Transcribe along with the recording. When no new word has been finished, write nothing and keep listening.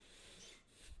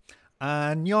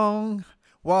Annyeong,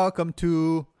 welcome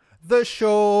to the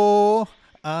show.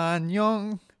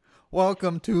 Annyeong,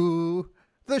 welcome to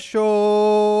the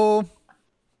show.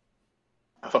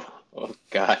 Oh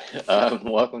God.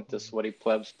 Welcome to Sweaty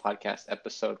Plebs podcast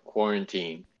episode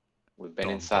quarantine. We've been Dum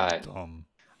dum inside. dum.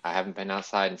 I haven't been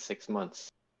outside in 6 months.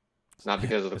 Not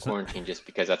because of the It's not- quarantine, just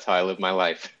because that's how I live my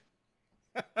life.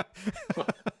 I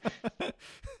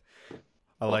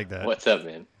like that. What's up,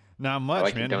 man? Not I much,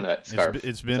 like your man. donut scarf. It's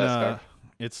Is been that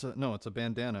a scarf? no, it's a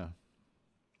bandana.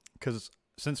 Because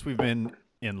since we've been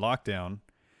in lockdown,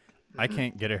 I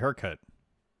can't get a haircut.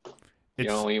 You It's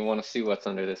don't even want to see what's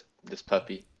under this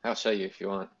puppy. I'll show you if you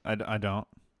want. I don't.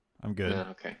 I'm good. No,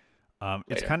 okay.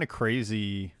 It's Later. kind of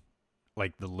crazy,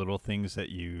 like the little things that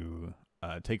you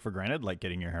take for granted, like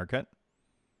getting your haircut.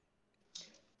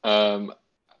 Um,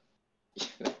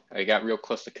 I got real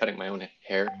close to cutting my own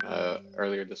hair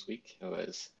earlier this week.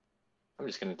 I'm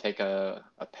just gonna take a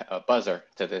buzzer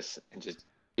to this and just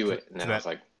do To, it. And to then I that was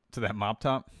like, to that mop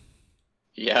top.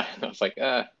 yeah. And I was like,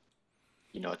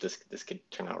 this could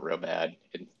turn out real bad.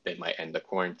 They might end the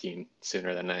quarantine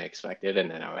sooner than I expected,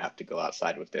 and then I would have to go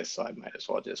outside with this. So I might as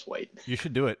well just wait. You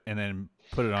should do it and then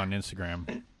put it on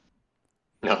Instagram,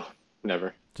 No,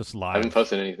 never. just I haven't live.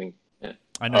 posted anything. Yeah.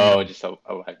 I know you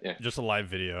Oh, don't. yeah. Just a live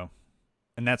video,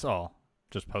 and that's all.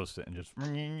 Just post it and just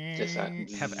Just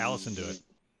have Allison do it.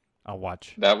 I'll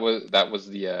watch. that was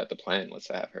the plan was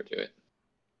to have her do it.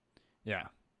 Yeah,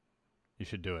 you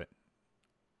should do it.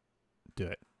 Do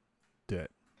it. Do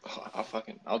it. Oh,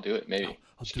 I'll do it. Maybe.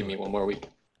 I'll Just do give me it. one more week.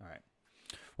 All right.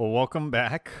 Well, welcome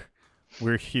back.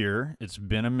 We're here. It's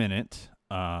been a minute.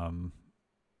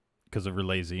 Because we're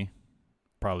lazy,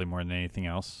 probably more than anything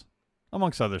else,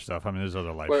 amongst other stuff. I mean, there's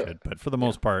other life We're- shit, but for the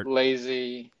most part,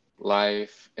 Lazy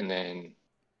life, and then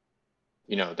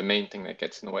the main thing that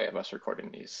gets in the way of us recording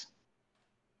these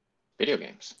video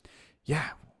games. yeah,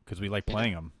 because we like Yeah.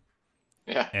 playing them.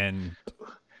 Yeah. And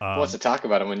What's to talk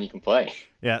about them when you can play?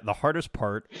 yeah, the hardest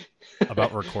part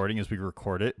about recording is we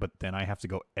record it, but then I have to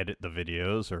go edit the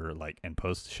videos or and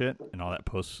post shit and all that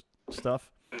post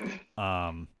stuff.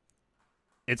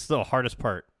 It's the hardest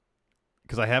part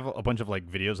because I have a bunch of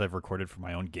videos I've recorded for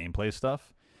my own gameplay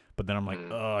stuff, but then I'm like,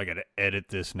 oh, I gotta edit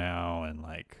this now and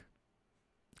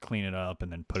clean it up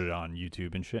and then put it on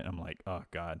YouTube and shit. I'm like, oh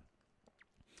god.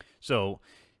 So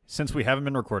since we haven't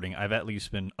been recording, I've at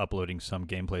least been uploading some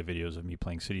gameplay videos of me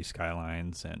playing City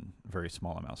Skylines and very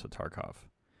small amounts of Tarkov.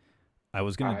 I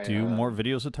was gonna do more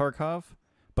videos of Tarkov,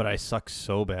 but I suck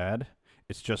so bad.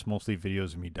 It's just mostly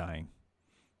videos of me dying.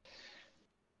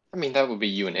 I mean, that would be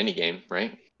you in any game,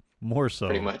 right? More so.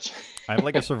 Pretty much. I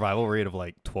have a survival rate of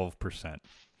 12%.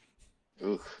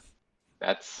 Ooh,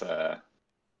 that's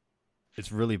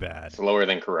It's really bad, it's lower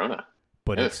than Corona.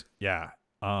 but Ugh. it's yeah.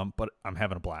 But I'm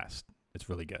having a blast. It's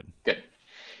really good. Good.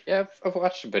 Yeah, I've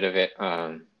watched a bit of it.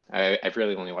 I've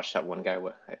really only watched that one guy.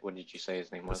 What did you say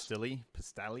his name was? Pasteli.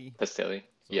 Pastilli.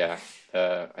 So- Yeah.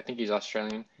 I think he's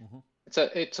Australian. Mhm.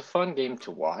 It's a fun game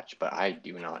to watch, but I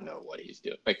do not know what he's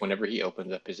doing. Like whenever he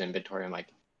opens up his inventory, I'm like,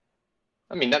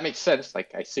 I mean, that makes sense.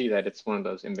 Like I see that it's one of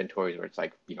those inventories where it's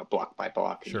block by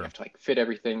block, and Sure. you have to fit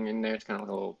everything in there. It's kind of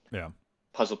like little Yeah.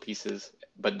 puzzle pieces.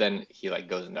 But then he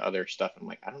goes into other stuff. I'm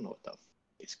like, I don't know what the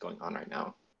is going on right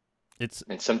now. It's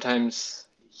And sometimes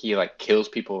he kills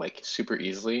people super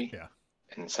easily. Yeah.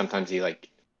 And sometimes he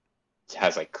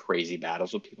has crazy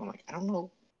battles with people. I'm like, I don't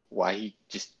know why he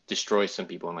just destroys some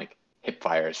people and hip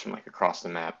fires from across the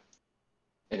map.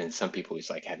 And then some people he's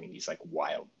having these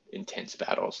wild, intense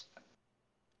battles.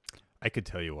 I could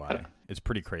tell you why. It's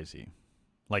pretty crazy.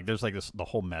 There's the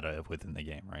whole meta within the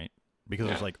game, right? Because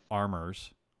Yeah. there's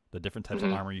armors, the different types Mhm.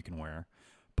 of armor you can wear.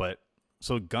 But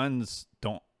so guns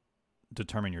don't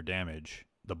determine your damage.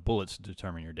 The bullets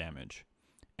determine your damage.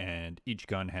 And each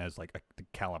gun has the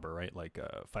caliber, right?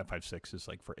 5.56 is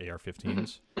for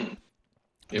AR-15s.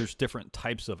 There's different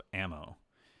types of ammo.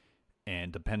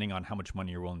 And depending on how much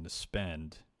money you're willing to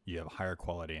spend, you have higher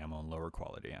quality ammo and lower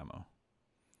quality ammo.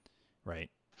 Right?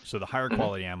 So the higher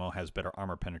quality ammo has better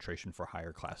armor penetration for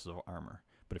higher classes of armor.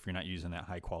 But if you're not using that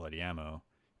high quality ammo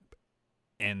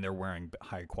and they're wearing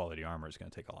high quality armor, it's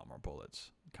going to take a lot more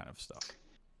bullets, kind of stuff.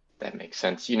 That makes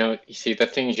sense. You see, the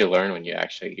things you learn when you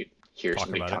actually hear Talk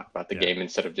somebody about talk it. about the Yeah. game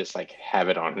instead of just have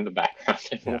it on in the background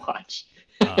and Yeah. watch.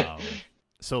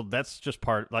 So that's just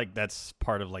that's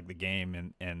part of the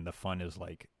game, and the fun is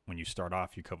when you start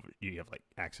off, you have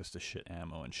access to shit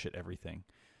ammo and shit everything.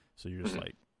 So you're just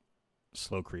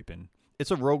slow creeping.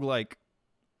 It's a roguelike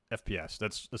FPS.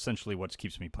 That's essentially what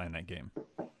keeps me playing that game.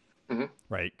 Mhm.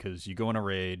 Right? Because you go in a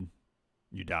raid,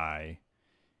 you die,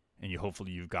 and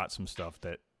hopefully you've got some stuff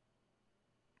that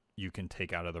you can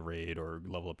take out of the raid or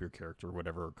level up your character or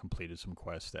whatever, or completed some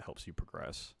quests that helps you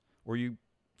progress. Or you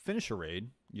finish a raid,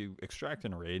 you extract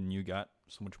in a raid, and you got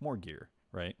so much more gear,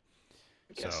 right?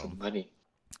 Get So some money.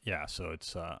 yeah, so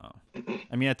it's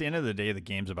I mean, at the end of the day, the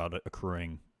game's about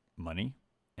accruing money,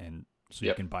 and so you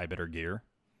Yep. can buy better gear.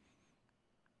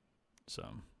 So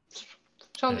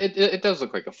So and it does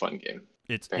look like a fun game.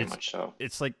 it's Very it's much so.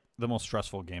 it's like the most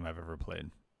stressful game I've ever played.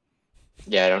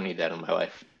 Yeah, I don't need that in my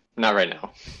life. Not right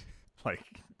now. Like,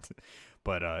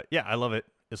 but yeah, I love it.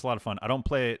 It's a lot of fun. I don't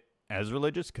play it as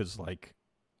religious because like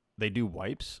they do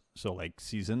wipes, so like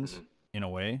seasons Mhm. in a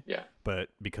way, Yeah. but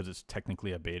because it's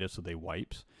technically a beta, so they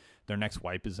wipes. Their next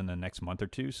wipe is in the next month or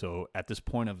two. So at this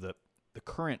point of the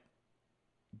current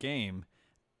game,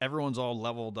 everyone's all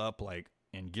leveled up like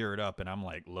and geared up, and I'm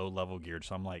like low level geared.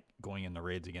 So I'm like going in the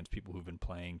raids against people who've been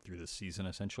playing through the season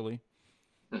essentially,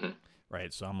 Hmm.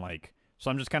 right? So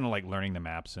I'm just kind of like learning the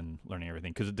maps and learning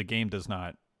everything because the game does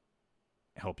not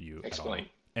help you at all Explain.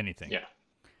 anything. Yeah.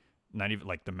 Not even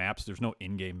like the maps. There's no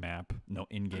in-game map, no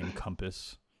in-game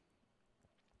compass.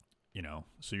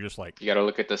 So you're just like You got to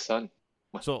look at the sun.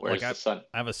 so like Where's the sun?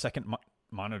 I have a second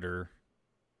monitor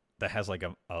that has like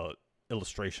a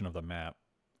illustration of the map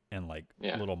and like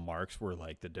Yeah. little marks where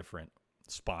like the different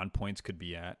spawn points could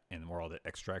be at and where all the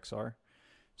extracts are.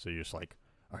 So you're just like,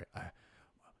 all right,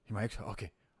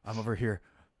 okay, I'm over here.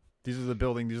 These are the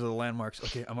building. These are the landmarks.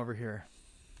 Okay, I'm over here.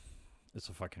 It's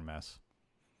a fucking mess.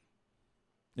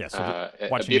 Yeah. So A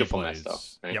watching me beautiful play mess, though.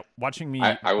 is Right? yeah. Watching me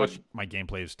I watch would my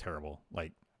gameplay is terrible.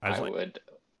 Like I was I like, would it's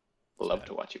love bad.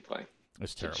 to watch you play.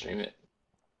 It's Should stream terrible. it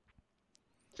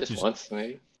just Just- once,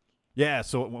 maybe. Yeah.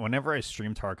 So whenever I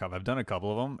stream Tarkov, I've done a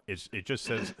couple of them. It just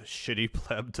says shitty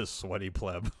pleb to sweaty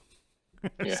pleb.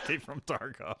 Yeah. Escape from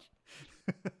Tarkov.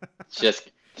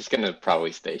 Just gonna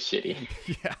probably stay shitty.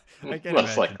 Yeah, I can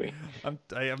Most imagine. likely.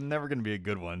 I'm never gonna be a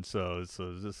good one. So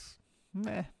just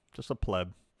just a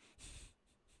pleb.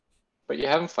 But you're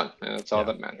having fun, and that's all Yeah.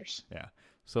 that matters. Yeah.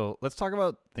 So let's talk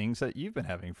about things that you've been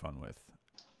having fun with.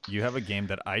 You have a game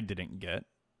that I didn't get.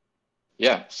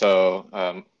 Yeah, so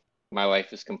my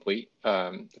life is complete.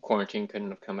 The quarantine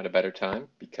couldn't have come at a better time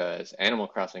because Animal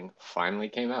Crossing finally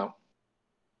came out,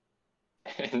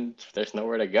 and there's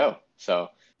nowhere to go. So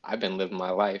I've been living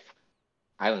my life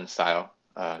island style.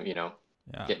 Yeah.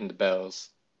 Getting the bells,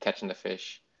 catching the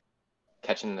fish,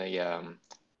 catching the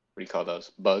what do you call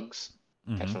those? Bugs.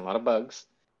 Mhm. Catching a lot of bugs,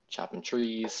 chopping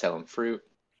trees, selling fruit.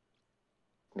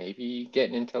 Maybe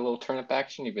getting into a little turnip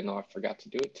action, even though I forgot to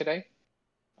do it today.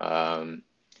 Um,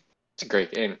 it's a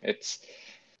great game. It's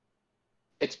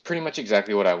pretty much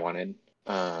exactly what I wanted.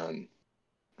 I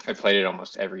played it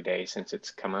almost every day since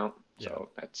it's come out, so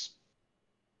that's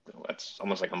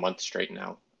almost like a month straight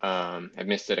now. I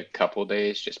missed it a couple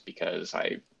days just because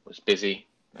I was busy,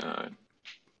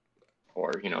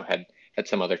 or had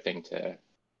some other thing to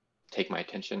take my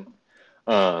attention.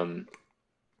 I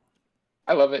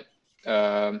love it.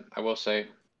 I will say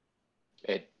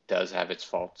it does have its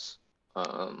faults.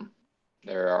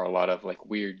 There are a lot of like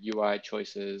weird UI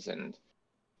choices and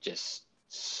just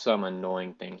some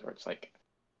annoying things where it's like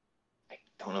I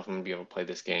don't know if I'm gonna be able to play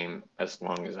this game as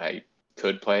long as I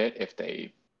could play it if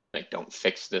they like don't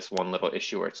fix this one little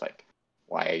issue where it's like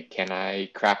why can't I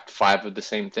craft 5 of the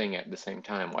same thing at the same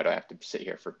time? Why do I have to sit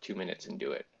here for 2 minutes and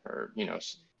do it? Or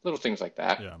little things like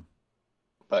that. Yeah.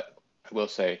 But I will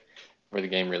say where the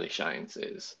game really shines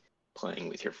is playing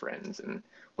with your friends. And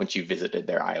once you visited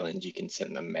their island, you can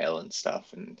send them mail and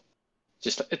stuff. And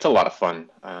just, it's a lot of fun.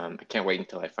 I can't wait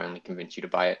until I finally convince you to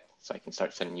buy it so I can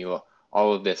start sending you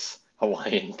all of this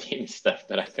Hawaiian themed stuff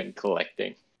that I've been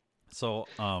collecting. So,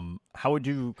 how would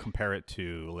you compare it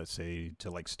to, let's say, to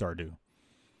like Stardew?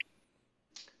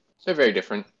 They're very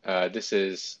different.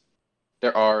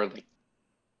 There are like,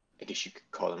 I guess you could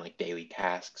call them like daily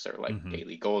tasks or like Mhm.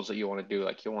 daily goals that you want to do.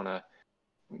 Like you want to,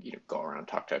 go around,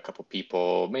 talk to a couple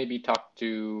people, maybe talk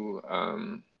to,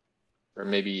 or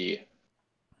maybe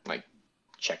like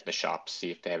check the shops, see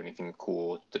if they have anything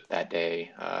cool that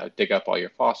day. Dig up all your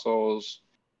fossils,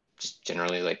 just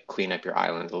generally like clean up your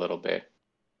island a little bit.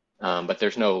 But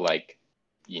there's no like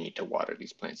you need to water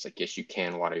these plants. Like yes, you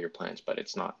can water your plants, but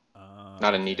it's not a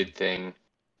Okay. needed thing.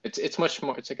 It's much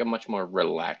more. It's like a much more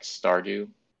relaxed Stardew.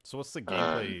 So what's the Um,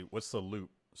 gameplay? What's the loop?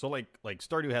 So like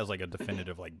Stardew has like a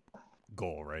definitive like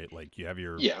goal, right? Like you have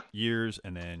your yeah. years,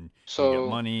 and then you get So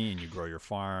money, and you grow your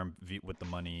farm with the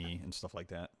money and stuff like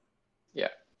that. yeah,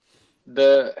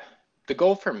 the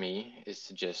goal for me is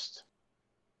to just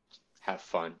have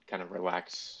fun, kind of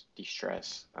relax,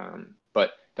 de-stress.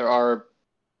 But there are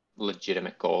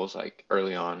legitimate goals. Like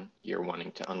early on, you're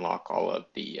wanting to unlock all of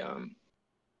the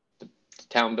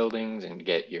town buildings and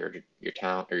get your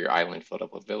town or your island filled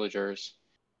up with villagers.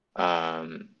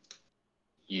 Um,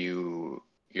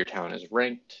 your town is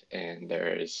ranked, and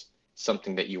there is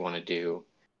something that you want to do.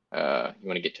 You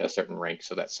want to get to a certain rank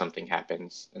so that something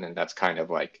happens, and then that's kind of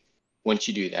like once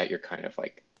you do that, you're kind of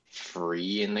like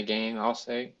free in the game, I'll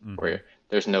say, Mm-hmm. where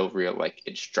there's no real like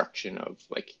instruction of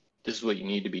like this is what you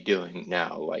need to be doing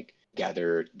now, like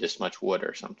gather this much wood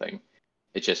or something.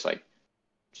 It's just like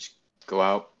just go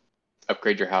out,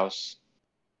 upgrade your house,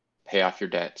 pay off your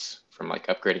debts from like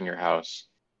upgrading your house,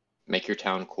 make your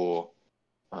town cool.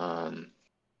 Um,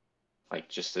 like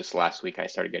just this last week, I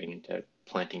started getting into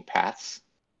planting paths.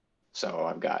 So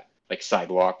I've got like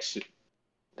sidewalks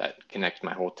that connect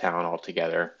my whole town all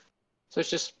together. So it's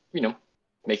just,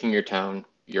 making your town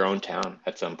your own town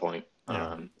at some point.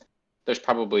 Yeah. There's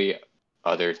probably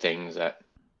other things that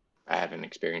I haven't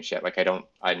experienced yet. Like I know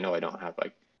I don't have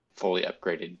like fully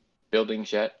upgraded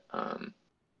buildings yet.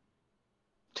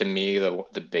 To me,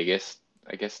 the biggest,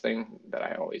 I guess, thing that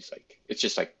I always like, it's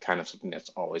just like kind of something that's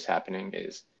always happening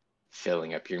is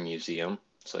filling up your museum.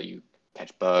 So you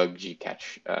catch bugs, you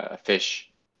catch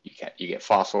fish, you get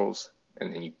fossils,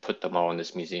 and then you put them all in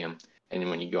this museum. And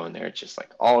when you go in there, it's just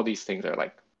like all of these things are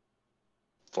like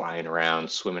flying around,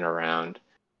 swimming around,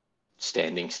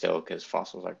 standing still because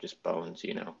fossils are just bones.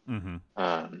 Mm-hmm.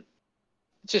 Um,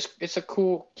 it's a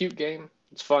cool, cute game.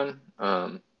 It's fun.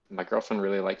 My girlfriend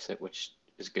really likes it, which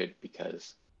is good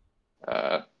because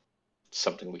uh, it's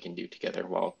something we can do together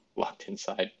while locked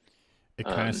inside. It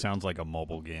kind of Um, sounds like a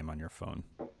mobile game on your phone,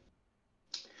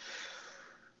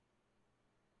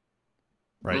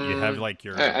 right? You have mm, like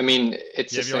I mean,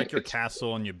 it's you the have your same. like your It's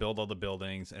castle and you build all the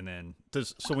buildings, and then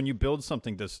does so when you build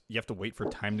something, does you have to wait for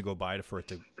time to go by for it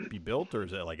to be built, or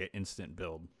is it like an instant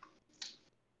build?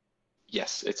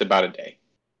 Yes, it's about a day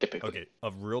typically. Okay,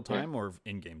 of real Yeah, time or of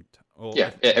in-game? Well,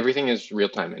 yeah. Everything is real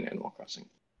time in Animal Crossing.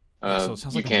 yeah. So it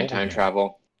sounds You like a can mobile time game,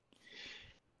 travel.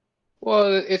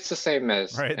 Well, it's the same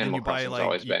as right? Then Animal you buy Crossing's like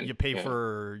always been. you pay Yeah.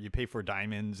 for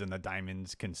diamonds, and the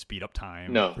diamonds can speed up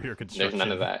time No, for your there's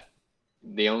none of construction. that.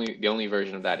 The only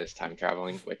version of that is time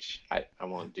traveling, which I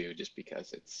won't do just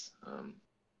because it's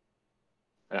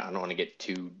I don't want to get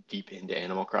too deep into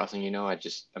Animal Crossing.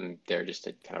 I'm there just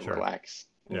to kind of Sure. relax,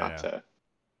 Yeah, not yeah.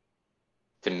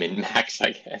 to min max,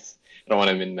 I guess. I don't want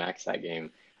to min max that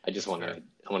game. I just That's want to fair.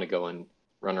 I want to go and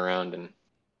run around, and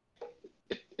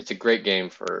it's a great game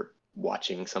for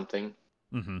watching something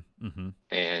Mm-hmm. Mm-hmm.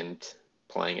 and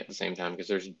playing at the same time because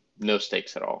there's no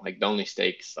stakes at all. Like the only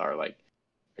stakes are like,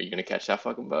 are you gonna catch that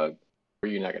fucking bug? Or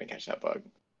are you not gonna catch that bug?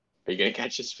 Are you gonna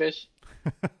catch this fish?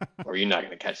 Or are you not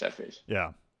gonna catch that fish?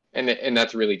 Yeah. And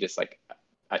that's really just like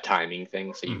a timing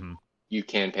thing. So you Mm-hmm. you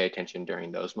can pay attention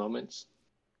during those moments,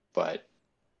 but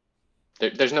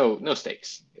there's no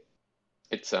stakes.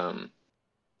 It's a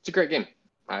great game.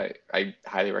 I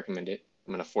highly recommend it.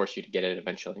 I'm gonna force you to get it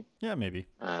eventually. Yeah, maybe.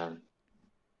 Um,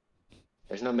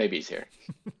 there's no maybes here.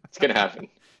 It's gonna happen.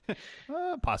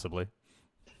 Possibly.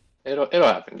 It'll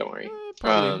happen. Don't worry.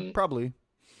 Probably. Um, Probably.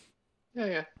 yeah,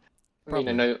 yeah. I mean,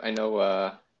 I Probably. know, I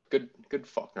know. Good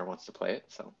Faulkner wants to play it,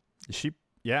 so She.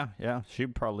 Yeah. Yeah.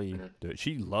 She'd probably mhm, do it.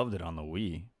 She loved it on the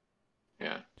Wii.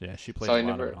 yeah. Yeah, she So played a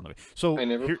lot of it on the Wii. I So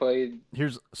never played.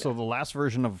 here's Yeah. the last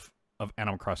version of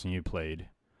Animal Crossing you played.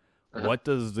 Uh-huh. What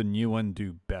does the new one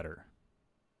do better?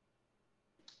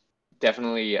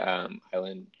 Definitely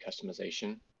island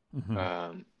customization. Mm-hmm.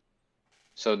 Um,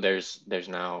 so there's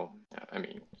now. I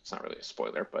mean, it's not really a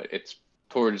spoiler, but it's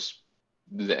towards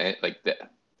the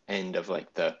end of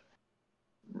like the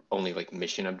only like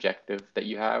mission objective that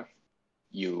you have.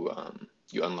 You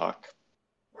unlock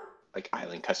like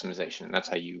island customization, and that's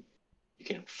how you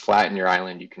can flatten your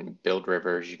island. You can build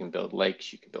rivers. You can build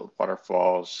lakes. You can build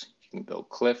waterfalls. You can build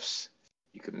cliffs.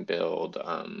 You can build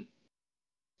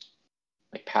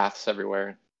like paths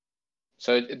everywhere.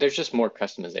 So there's just more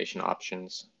customization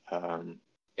options.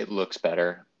 It looks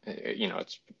better.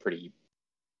 It's a pretty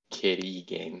kiddie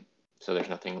game, so there's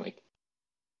not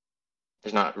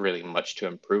really much to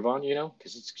improve on,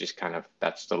 because it's just kind of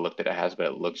that's the look that it has, but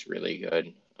it looks really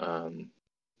good.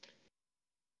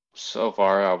 So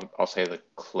far, I'll say the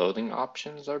clothing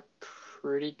options are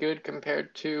pretty good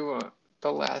compared to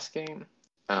the last game.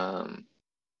 Um,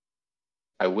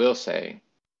 I will say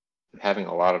I'm having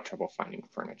a lot of trouble finding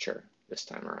furniture this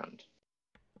time around.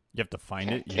 You have to find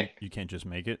Can't it. You can't you can't just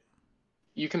make it.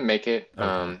 You can make it.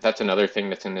 Okay. That's another thing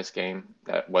that's in this game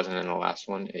that wasn't in the last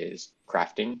one is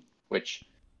crafting, which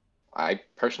I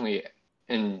personally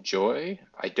enjoy.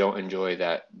 I don't enjoy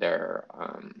that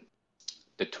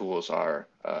the tools are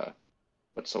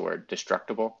what's the word?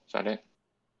 Destructible. Is that it?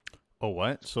 Oh,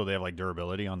 what? So they have like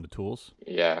durability on the tools?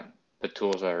 Yeah. The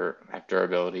tools have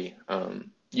durability.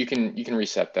 You can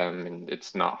reset them, and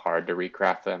it's not hard to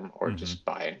recraft them or Mm-hmm. just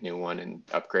buy a new one and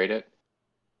upgrade it.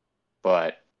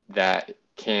 But that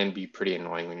can be pretty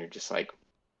annoying when you're just like,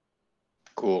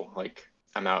 cool, like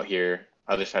I'm out here,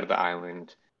 other side of the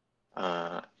island,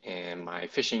 and my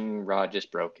fishing rod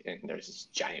just broke, and there's this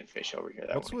giant fish over here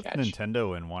that I What's want to with catch.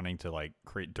 Nintendo and wanting to like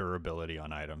create durability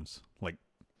on items? Like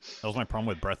that was my problem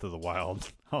with Breath of the Wild.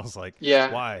 I was like,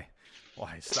 Yeah, why?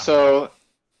 Why stop it? so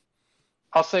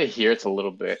I'll say here it's a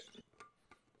little bit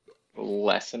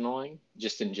less annoying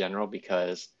just in general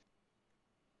because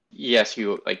yes,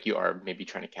 you are maybe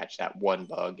trying to catch that one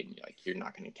bug and you're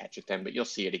not going to catch it then, but you'll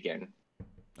see it again.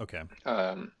 Okay.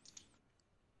 Um,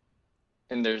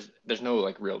 and there's no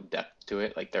like real depth to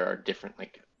it. Like there are different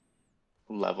like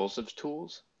levels of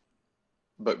tools,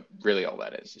 but really all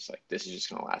that is like this is just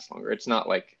going to last longer. It's not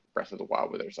like Breath of the Wild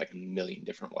where there's like a million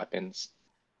different weapons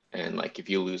and like if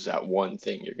you lose that one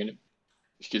thing, you're going to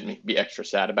excuse me, be extra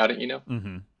sad about it.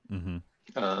 Mm-hmm. Mm-hmm.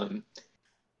 Um,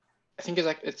 I think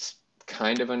it's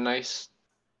kind of a nice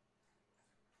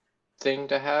thing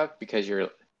to have because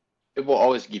it will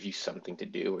always give you something to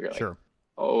do where you're like, Sure.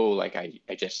 oh, like I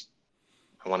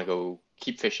want to go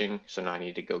keep fishing, so now I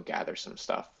need to go gather some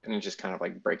stuff. And it just kind of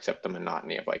like breaks up the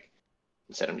monotony of like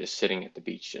instead I'm just sitting at the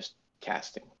beach just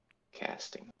casting,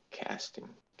 casting, casting,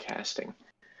 casting.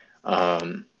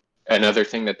 Um, Another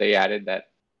thing that they added that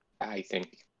I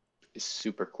think is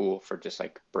super cool for just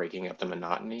like breaking up the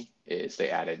monotony is they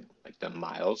added like the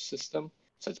miles system.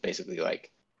 So it's basically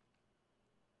like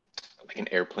an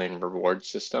airplane reward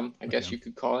system, I Okay. guess you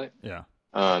could call it. Yeah.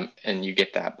 And you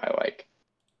get that by like,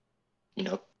 you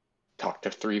know, talk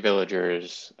to 3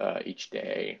 villagers each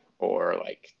day, or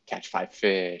like catch 5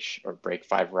 fish, or break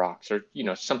 5 rocks, or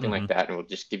something Mm-hmm. like that, and we'll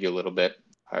just give you a little bit,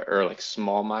 or like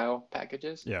small mile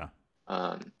packages. Yeah.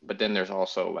 But then there's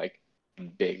also like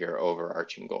bigger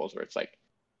overarching goals where it's like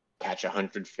catch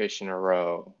 100 fish in a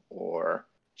row, or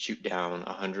shoot down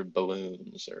 100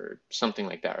 balloons, or something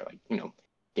like that, or like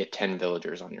get 10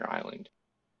 villagers on your island.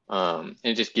 And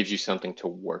it just gives you something to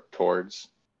work towards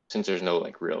since there's no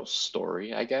like real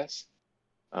story, I guess.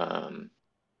 Um,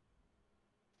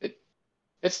 it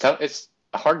it's tough. It's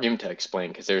a hard game to explain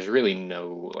because there's really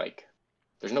no like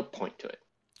there's no point to it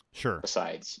Sure.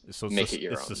 besides So make it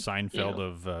your it's the own. Seinfeld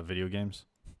of video games.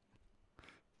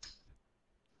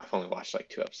 I've only watched like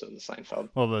 2 episodes of Seinfeld.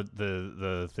 Well,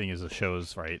 the thing is, the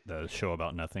show's right. The show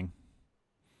about nothing.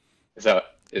 Is that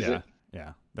is Yeah. it?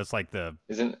 Yeah. That's like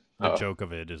Isn't the oh joke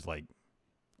of it is like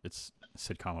it's a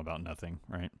sitcom about nothing,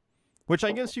 right? Which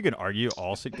I guess you could argue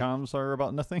all sitcoms are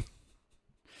about nothing,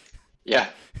 yeah,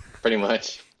 pretty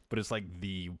much. but it's like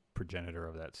the progenitor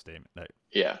of that statement. That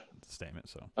Yeah. statement.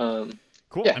 So Um,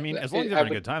 cool. yeah. I mean, as long as you're I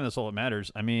having a would. good time, that's all that matters.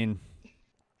 I mean,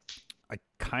 I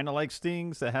kind of like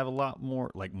things that have a lot more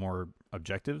more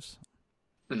objectives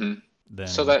Mhm.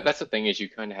 So than that's the thing is you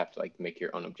kind of have to like make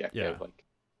your own yeah. objective. Like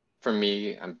for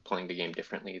me, I'm playing the game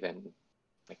differently than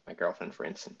like my girlfriend, for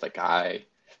instance. Like I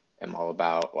am all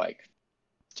about like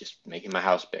just making my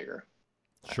house bigger.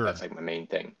 That's Sure. like my main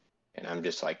thing. And I'm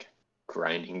just like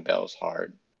grinding bells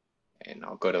hard. And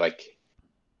I'll go to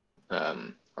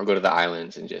the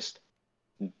islands and just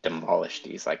demolish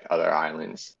these like other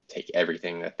islands, take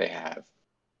everything that they have,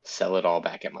 sell it all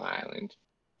back at my island,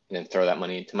 and then throw that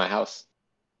money into my house,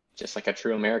 just like a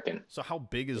true American, So how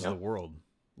big you is the know? world?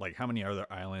 Like how many other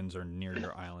islands are near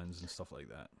your islands and stuff like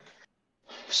that?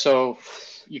 So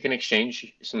you can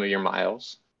exchange some of your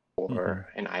miles Mm-hmm. for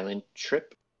an island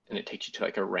trip, and it takes you to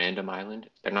like a random island.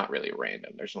 They're not really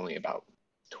random. There's only about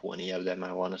 20 of them,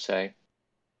 I want to say.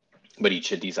 But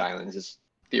each of these islands is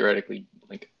theoretically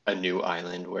like a new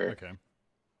island where, Okay.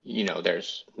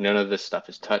 there's none of this stuff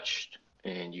is touched,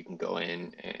 and you can go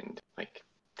in and like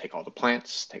take all the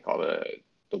plants, take all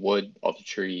the wood, all the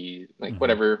trees, like Mm-hmm.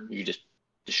 whatever, you just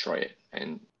destroy it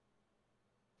and,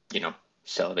 you know,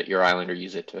 sell it at your island or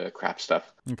use it to craft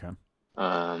stuff. Okay.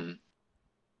 Um,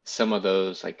 some of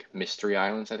those like mystery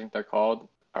islands, I think they're called,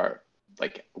 are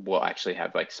like will actually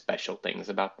have like special things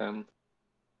about them.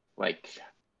 Like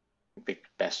the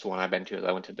best one I've been to is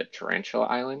I went to the Tarantula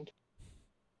Island,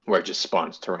 where it just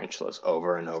spawns tarantulas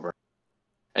over and over,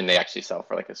 and they actually sell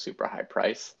for like a super high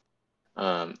price.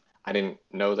 I didn't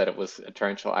know that it was a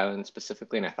Tarantula Island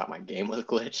specifically, and I thought my game was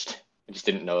glitched. I just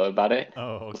didn't know about it.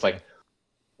 Oh, It's okay. like,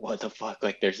 what the fuck?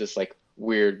 Like, there's this like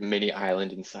weird mini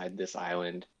island inside this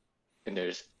island, and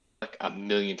there's like a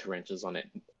million tarantulas on it.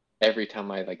 Every time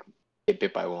I like get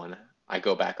bit by one, I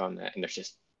go back on that, and there's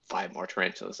just 5 more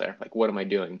tarantulas there. Like, what am I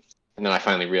doing? And then I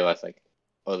finally realized, like,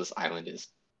 oh, this island is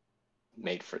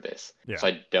made for this. Yeah. So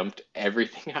I dumped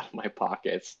everything out of my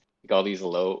pockets, like all these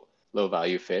low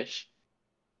value fish,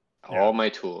 Yeah. all my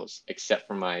tools except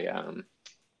for my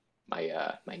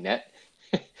net,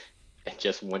 and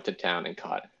just went to town and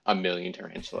caught a million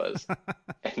tarantulas,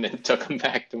 and then took them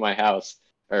back to my house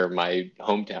or my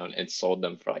hometown and sold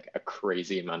them for like a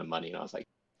crazy amount of money. And I was like,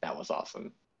 that was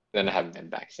awesome. Then I Yeah. haven't been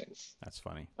back since. That's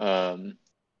funny.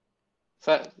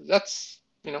 So that's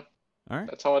All right.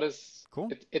 that's all it is. Cool.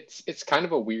 It's kind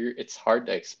of a weird. It's hard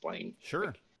to explain. Sure.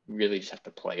 Like, you really just have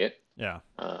to play it. Yeah.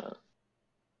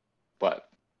 But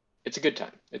it's a good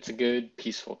time. It's a good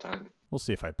peaceful time. We'll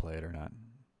see if I play it or not.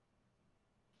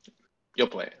 You'll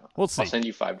play it. We'll see. I'll send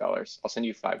you $5. I'll send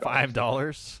you $5.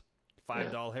 $5. Yeah.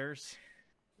 $5.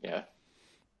 Yeah.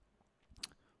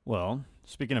 Well,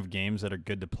 speaking of games that are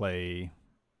good to play,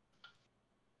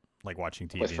 like watching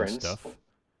TV With and friends? stuff.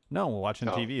 No, watching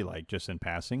Oh. TV, like just in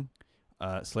passing.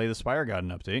 Slay the Spire got an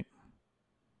update.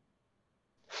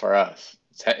 For us,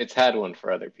 it's had one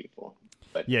for other people.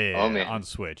 But Yeah, oh man, on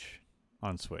Switch.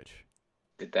 On Switch.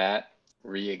 did that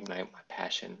reignite my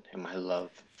passion and my love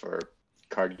for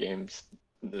card games?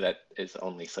 That is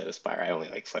only Slay the Spire. I only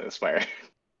like Slay the Spire.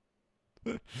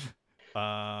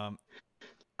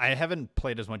 I haven't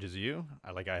played as much as you.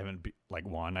 I haven't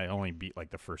won. I only beat like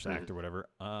the first Mhm. act or whatever.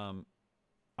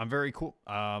 I'm very cool.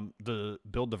 The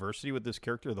build diversity with this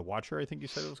character, the Watcher, I think you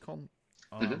said it was called.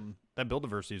 That build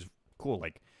diversity is cool.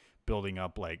 Like building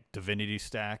up like divinity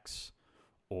stacks,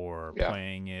 or Yeah.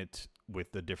 playing it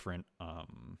with the different.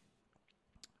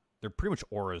 They're pretty much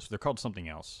auras. They're called something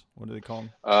else. What are they called?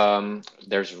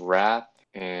 There's Wrath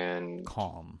and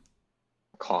Calm.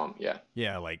 Calm. Yeah.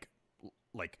 Yeah, like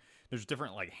there's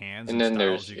different like hands And and then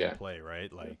styles there's you yeah. can play,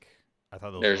 right? Like I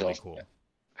thought that was There's really also cool.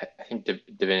 I think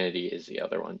Divinity is the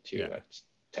other one too. Yeah. That's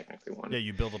technically one. Yeah,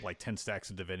 you build up like 10 stacks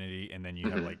of divinity, and then you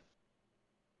have Mhm. like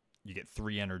you get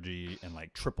 3 energy and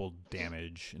like triple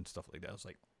damage and stuff like that. I was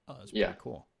like, oh, that's Yeah. pretty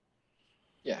cool.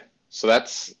 Yeah. So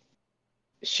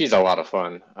she's a lot of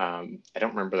fun. I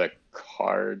don't remember the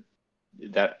card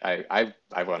that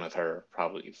I've won with her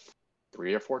probably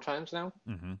 3 or 4 times now.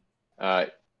 Mm-hmm.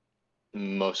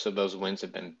 Most of those wins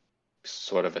have been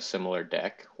sort of a similar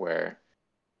deck where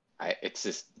it's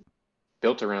just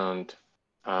built around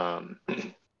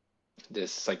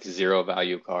this like 0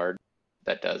 value card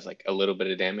that does like a little bit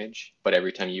of damage, but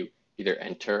every time you either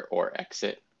enter or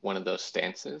exit one of those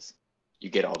stances, you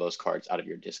get all those cards out of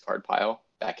your discard pile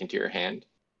back into your hand.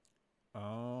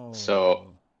 Oh.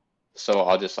 So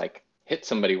I'll just like hit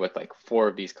somebody with like 4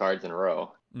 of these cards in a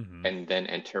row, Mm-hmm. and then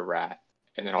enter Wrath,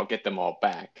 and then I'll get them all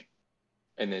back,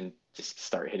 and then just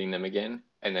start hitting them again,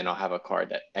 and then I'll have a card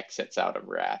that exits out of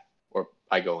Wrath, or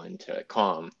I go into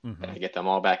Calm, Mm-hmm. and I get them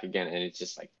all back again, and it's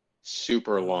just like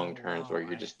super long turns wow. where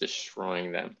you're just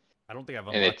destroying them. I don't think I've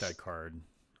And unlocked it's- that card,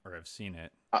 or I've seen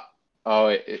it.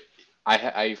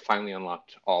 I finally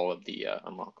unlocked all of the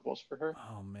unlockables for her.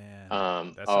 Oh man.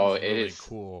 That Oh, sounds it really is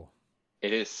cool.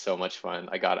 It is so much fun.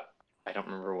 I don't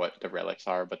remember what the relics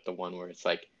are, but the one where it's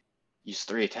like use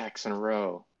 3 attacks in a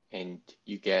row and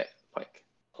you get like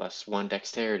 +1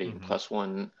 dexterity and Mhm.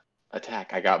 +1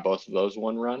 attack. I got both of those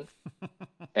one run,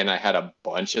 and I had a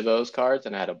bunch of those cards,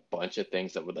 and I had a bunch of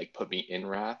things that would like put me in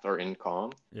Wrath or in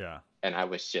Calm, Yeah. and I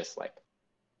was just like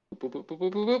boop boop boop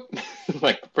boop boop boop.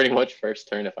 Like pretty much first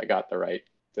turn if I got the right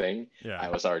thing, Yeah. I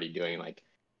was already doing like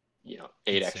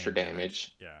 8 extra Insane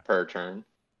damage Yeah. per turn,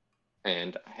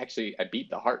 and I beat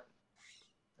the heart,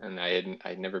 and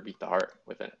I never beat the heart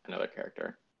with another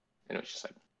character, and it was just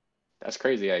like that's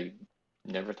crazy. I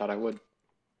never thought I would.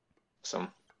 So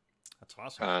That's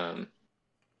awesome.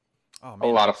 Oh a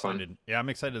man, lot I'm of fun. excited. Yeah, I'm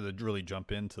excited to really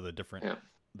jump into the different Yeah.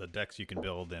 the decks you can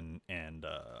build and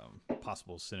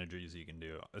possible synergies you can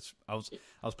do. I was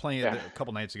playing it Yeah. a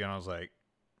couple nights ago and I was like,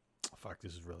 fuck,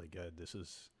 this is really good. This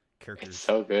is It's characters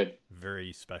so good.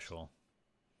 very special.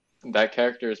 That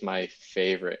character is my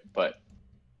favorite, but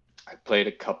I played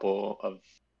a couple of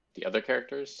the other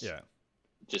characters. Yeah.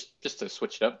 Just to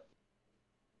switch it up,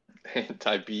 and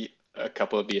I beat a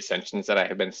couple of the ascensions that I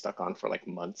had been stuck on for like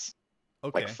months,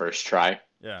 Okay. like first try.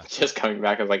 Yeah. Just coming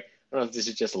back, I was like, I don't know if this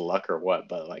is just luck or what,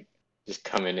 but like just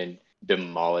come in and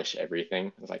demolish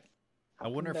everything. I was like, I how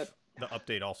wonder come if the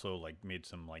update also like made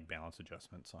some like balance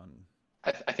adjustments on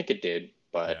I think it did,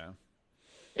 but yeah.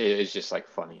 it was just like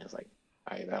funny. I was like,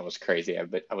 that was crazy.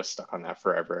 I was stuck on that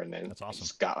forever, and then That's I awesome.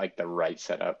 just got like the right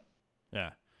setup.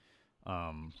 Yeah.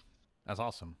 That's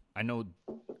awesome. I know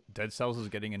Dead Cells is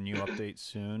getting a new update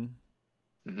soon.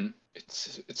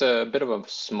 It's a bit of a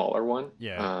smaller one.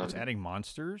 Yeah, it's adding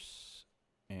monsters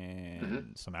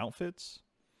and some outfits.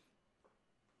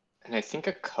 And I think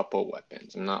a couple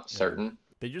weapons. I'm not certain.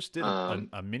 They just did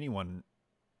a mini one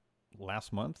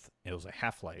last month. It was a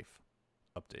Half-Life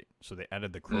update. So they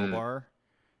added the Mm, crowbar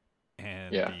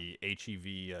and yeah. the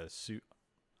HEV suit.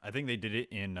 I think they did it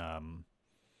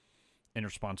in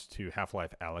response to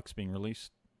Half-Life Alyx being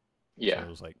released. So Yeah. it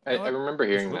was like, I remember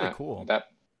that's hearing really that. cool. That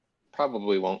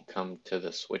probably won't come to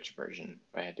the Switch version,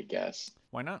 if I had to guess.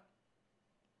 Why not?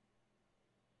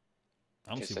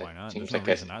 I don't see Because it why not. There's seems no like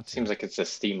reason not to. it's a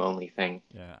Steam only thing.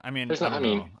 Yeah, I mean, There's I not. I don't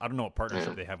mean, know. I don't know what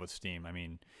partnership yeah, they have with Steam. I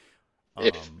mean,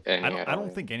 if any at I all.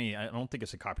 don't think any. I don't think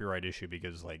it's a copyright issue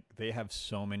because like they have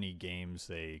so many games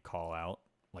they call out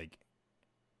like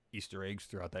Easter eggs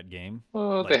throughout that game.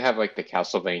 Well, they Like, have like the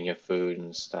Castlevania food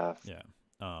and stuff, yeah,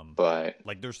 um, but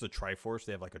like there's the Triforce.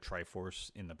 They have like a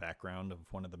Triforce in the background of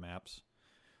one of the maps.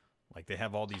 Like they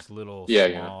have all these little yeah,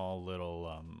 yeah, small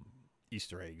little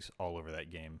Easter eggs all over that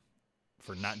game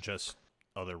for not just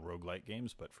other roguelike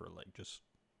games, but for like just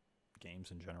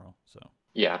games in general. So,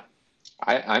 yeah.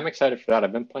 I'm excited for that.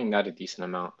 I've been playing that a decent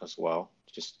amount as well,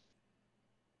 just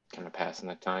kind of passing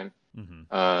the time. hmm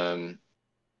Um,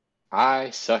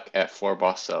 I suck at four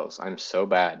boss cells. I'm so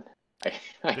bad. I,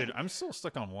 dude, I I'm still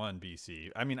stuck on one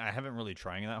BC. I mean, I haven't really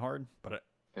trying that hard, but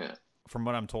yeah, from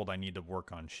what I'm told, I need to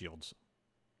work on shields,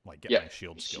 like get yeah. my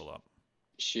shield skill up.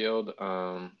 Shield.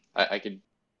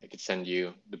 I could send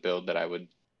you the build that I would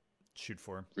Shoot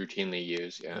for. routinely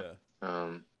use. Yeah. Yeah.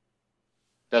 Um,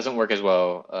 doesn't work as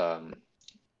well.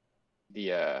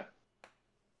 The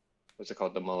what's it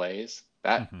called? The malaise.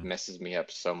 That hmm messes me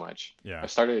up so much. Yeah. I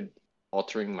started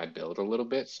altering my build a little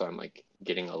bit, so I'm like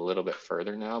getting a little bit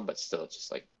further now, but still it's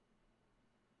just like,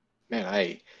 man,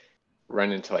 I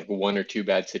run into like one or two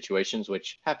bad situations,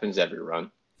 which happens every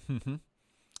run.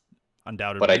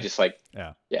 But I Undoubtedly. just like,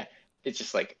 Yeah. yeah, it's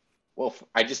just like, well,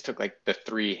 I just took like the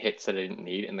three hits that I didn't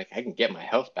need, and like I can get my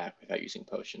health back without using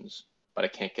potions, but I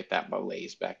can't get that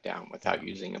malaise back down without Yeah.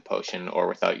 using a potion or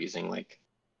without using like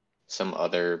some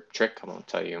other trick. I won't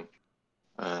tell you.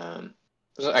 Um,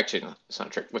 actually, no, it's not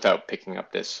a trick. Without picking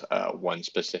up this one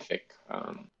specific,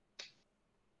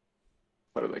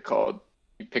 what are they called?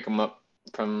 You pick them up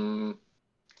from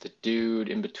the dude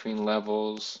in between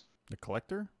levels. The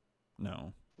collector?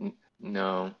 No.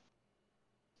 No,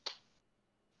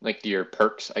 like your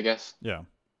perks, I guess. Yeah.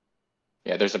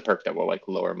 Yeah, there's a perk that will like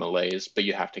lower malaise, but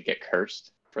you have to get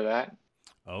cursed for that,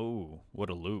 Oh,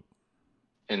 what a loop.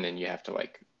 and then you have to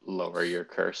like lower your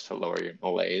curse to lower your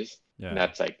malaise. And Yeah.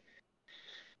 that's like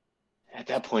at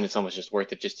that point, it's almost just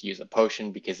worth it just to use a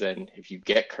potion because then if you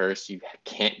get cursed, you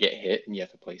can't get hit and you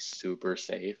have to play super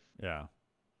safe. Yeah.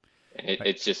 And I,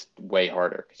 it's just way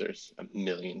harder because there's a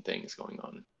million things going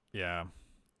on. yeah.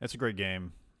 It's a great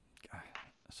game. God,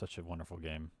 such a wonderful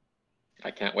game.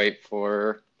 I can't wait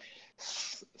for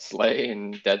Slay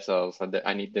and Dead Cells.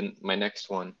 I need my next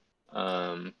one.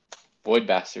 Um, Void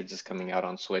Bastards is coming out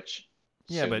on Switch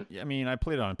Yeah, but soon. I mean, I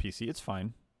played it on PC. It's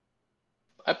fine.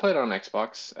 I played it on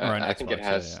Xbox. Or on I think it Xbox. Yeah,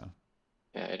 has yeah.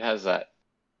 yeah, it has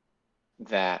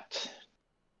that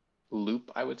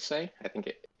loop, I would say. I think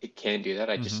it can do that.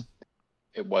 Mm-hmm.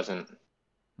 It wasn't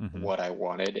Mm-hmm. what I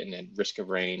wanted, and then Risk of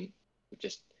Rain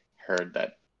just heard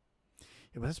that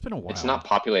Yeah, but it's been a it's while. not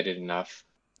populated enough.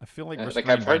 I feel like Risk Like of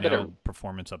Rain I've by heard that it now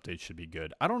performance updates should be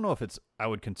good. I don't know if it's. I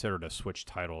would consider it a Switch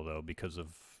title though because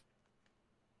of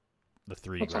the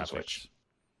 3D what's on Switch. graphics.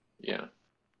 Yeah.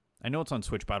 I know it's on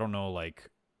Switch, but I don't know like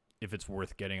if it's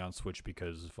worth getting on Switch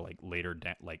because of like later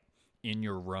like in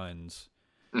your runs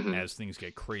Hmm. as things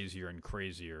get crazier and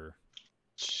crazier.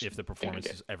 If the Gonna performance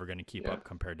get is ever going to keep yeah. up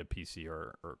compared to PC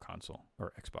or console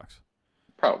or Xbox.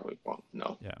 Probably won't.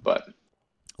 No. Yeah. But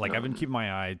Like I've been um, keeping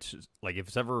my eye to like if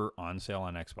it's ever on sale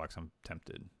on Xbox, I'm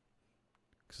tempted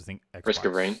because I think Risk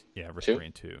of Rain Xbox, yeah, Risk of 2.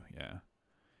 Rain 2, yeah,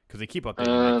 because they keep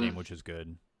updating that game, Um, which is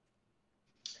good.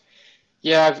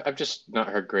 yeah, I've just not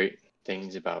heard great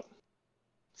things about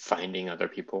finding other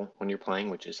people when you're playing,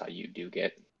 which is how you do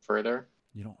get further.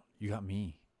 You got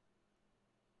me.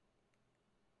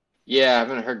 Yeah, I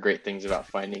haven't heard great things about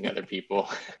finding other people.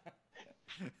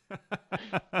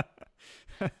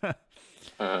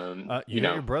 You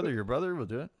know your brother will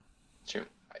do it. True.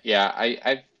 Yeah,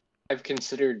 I've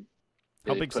considered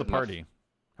How really big's the putting my. party?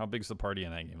 How big's the party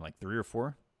in that game? Like 3 or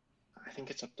 4? I think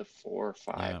it's up to 4 or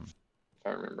 5, Yeah, if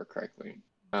I remember correctly.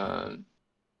 yeah.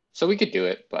 So we could do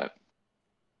it, but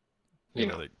We you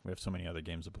have know, we have so many other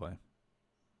games to play.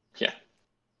 yeah.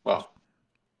 Well,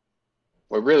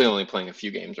 we're really only playing a few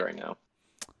games right now.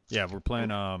 Yeah, we're playing.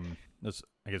 Let's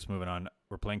I guess moving on.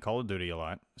 We're playing Call of Duty a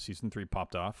lot. Season 3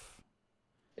 popped off.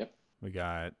 Yep. We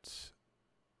got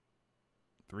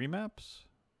 3 maps.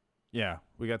 Yeah,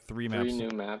 we got 3 Three maps.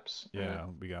 new maps. Yeah,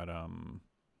 we got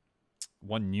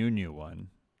one new one,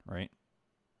 right?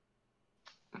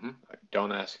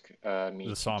 Don't ask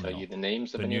me The to tell Sawmill. you the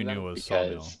names of The any new of them Nua's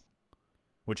Sawmill, because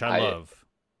which I I love.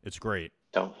 It's great.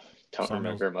 don't Sawmill's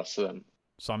remember most of them.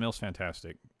 Sawmill's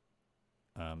fantastic.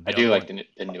 I The do other like one,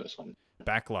 the newest one.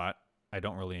 Backlot, I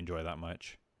don't really enjoy that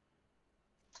much.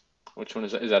 Which one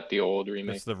is that? Is that the old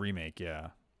That's remake? the remake, yeah.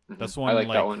 That's the I one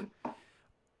like that like one.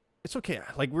 it's okay.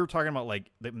 Like we were talking about,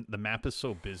 like the map is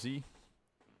so busy.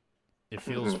 It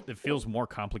feels more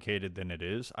complicated than it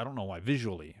is. I don't know why.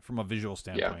 Visually, from a visual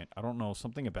Yeah. standpoint, I don't know,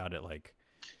 something about it. Like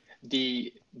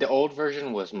The old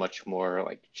version was much more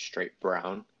like straight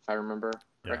brown, if I remember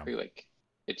yeah, correctly. Like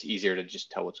it's easier to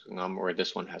just tell what's going on, where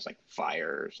this one has like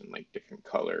fires and like different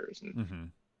colors, and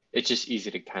hmm it's just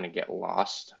easy to kind of get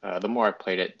lost. The more I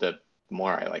played it, the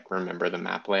more I like remember the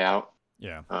map layout.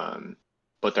 yeah, Um,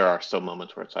 but there are still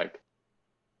moments where it's like,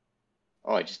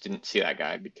 oh, I just didn't see that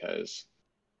guy because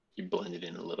he blended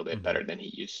in a little bit hmm better than he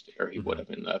used to, or he would hmm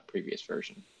have in the previous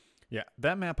version. yeah.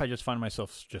 That map, I just find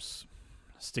myself just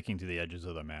sticking to the edges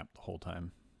of the map the whole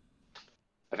time.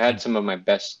 I've had And some of my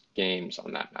best games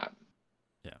on that map,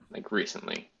 yeah, like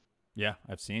recently. yeah,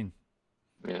 I've seen.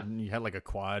 Yeah. And you had like a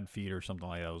quad feed or something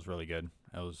like that. It was really good.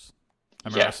 I was. I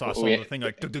remember I Yeah. saw some of the thing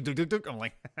like duk, duk, duk, duk, duk. I'm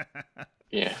like,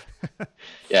 Yeah.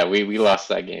 Yeah, we lost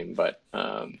that game, but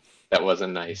that was a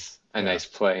yeah, nice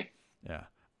play. yeah,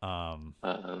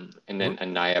 And we're, then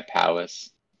Anaya Palace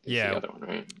is the yeah. other one,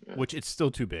 right? Yeah. Which it's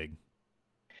still too big.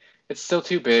 It's still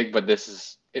too big, but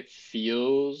it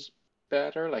feels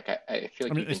better. Like I feel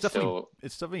I like mean, you can still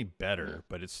it's definitely yeah, better,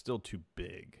 but it's still too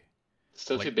big.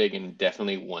 still too Like big and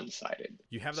definitely one-sided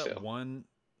you have that still. one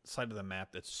side of the map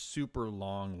that's super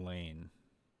long lane,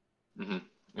 hmm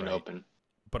And right? open,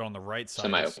 But on the right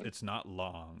side, semi-open. it's not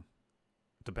long,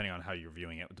 depending on how you're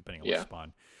viewing it, depending on what Yeah.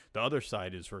 spawn. The other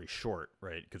side is very short,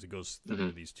 right? Because it goes through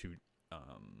hmm these two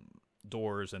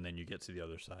doors, and then you get to the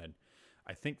other side.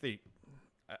 I think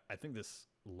I think this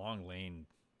long lane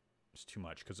is too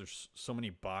much because there's so many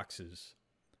boxes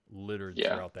littered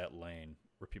Yeah. throughout that lane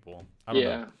where people. I don't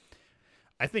know. Yeah.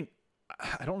 I think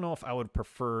I don't know if I would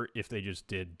prefer if they just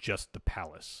did just the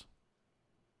palace.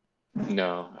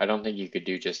 No, I don't think you could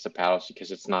do just the palace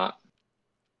because it's not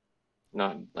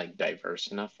like diverse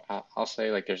enough. I'll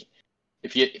say like there's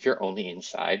if you're only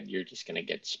inside, you're just gonna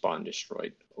get spawn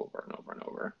destroyed over and over and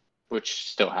over, which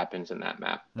still happens in that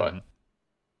map. Mm-hmm. But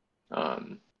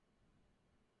um,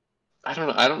 I don't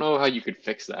know. I don't know how you could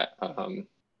fix that.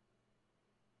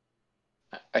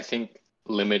 I think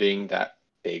limiting that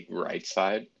big right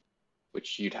side,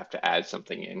 which you'd have to add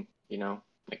something in,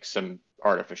 like some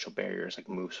artificial barriers, like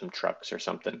move some trucks or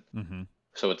something. Mm-hmm.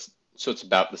 So it's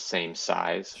about the same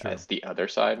size Sure. as the other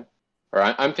side, or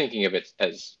I'm thinking of it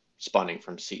as spawning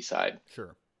from seaside.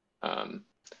 Sure. Um,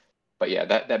 but yeah,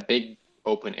 that big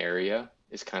open area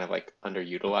is kind of like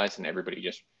underutilized, and everybody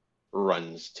just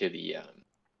runs to the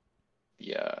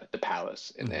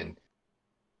palace, and Mm-hmm. then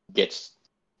gets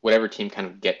whatever team kind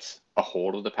of gets a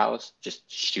hold of the palace, just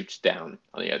shoots down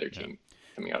on the other Yeah. team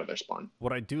coming out of their spawn.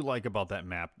 What I do like about that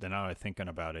map, then now I'm thinking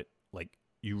about it, like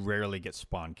you rarely get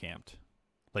spawn camped.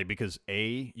 Like because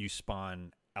you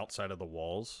spawn outside of the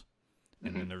walls,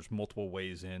 and hmm then there's multiple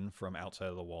ways in from outside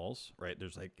of the walls, right?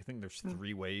 There's like I think there's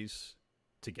three ways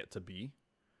to get to B,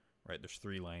 right? There's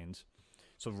three lanes.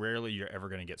 So rarely you're ever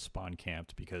going to get spawn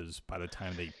camped because by the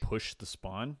time they push the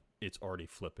spawn, it's already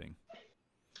flipping.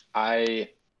 I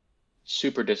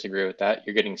super disagree with that.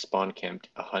 You're getting spawn camped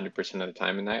 100% of the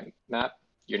time in that map.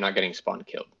 You're not getting spawn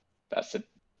killed. That's the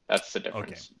that's the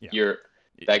Okay, difference. yeah. You're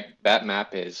that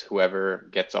map is whoever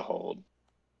gets a hold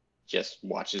just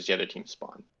watches the other team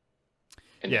spawn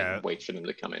and then Yeah, waits for them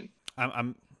to come in.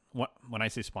 I'm when I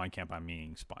say spawn camp, I'm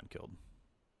meaning spawn killed.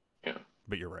 Yeah,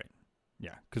 But you're right.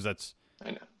 Yeah, because that's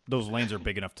I know. those lanes are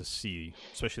big enough to see,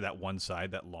 especially that one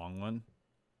side, that long one.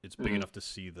 It's big Mhm. enough to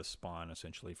see the spawn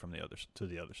essentially from the other to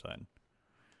the other side.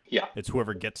 Yeah, It's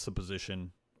whoever gets the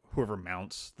position, whoever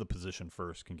mounts the position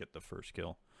first can get the first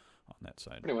kill on that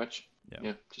side. pretty much. Yeah,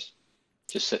 Yeah, just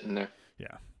sitting there.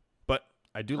 yeah. But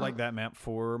I do Uh, like that map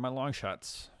for my long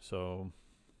shots. So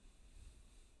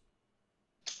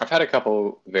I've had a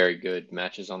couple very good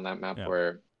matches on that map yeah,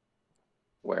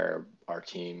 where our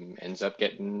team ends up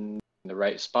getting the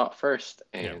right spot first,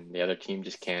 yeah. and the other team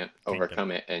just can't Can't get.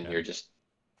 overcome it, and Yeah. you're just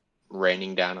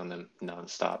raining down on them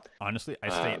nonstop. Honestly, I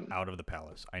stay Um, out of the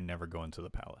palace. I never go into the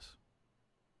palace.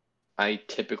 I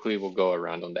typically will go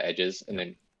around on the edges and Yep.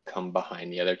 then come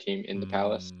behind the other team in the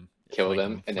palace, Mm, kill flank them,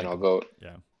 them, and then flank I'll them. go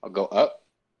Yeah, I'll go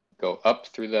up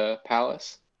through the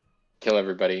palace, kill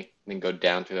everybody, then go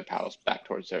down through the palace back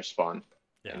towards their spawn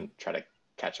yeah. and try to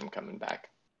catch them coming back.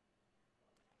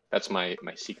 That's my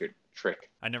secret trick.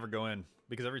 I never go in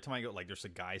because every time I go, like, there's a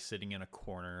guy sitting in a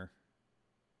corner,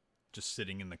 just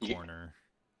sitting in the You- corner,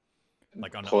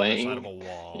 like on the other Playing, side of a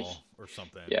wall or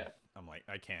something. yeah, I'm like,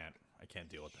 I can't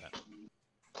deal with that.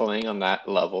 playing on that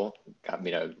level got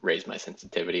me to raise my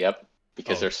sensitivity up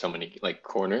because Oh, there's so many like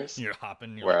corners you're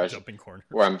hopping, you're where like jumping corners.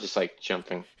 where I'm just like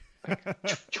jumping. Like,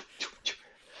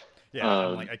 Yeah,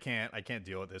 I'm like, I can't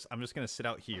deal with this. I'm just gonna sit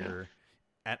out here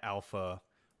at Alpha,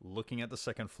 looking at the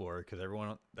second floor because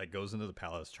everyone that goes into the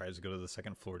palace tries to go to the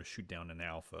second floor to shoot down an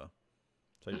Alpha.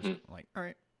 So I just I'm like, all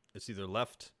right, it's either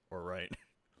left or right,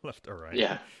 left or right.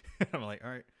 yeah, I'm like, all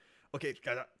right, okay,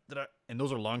 and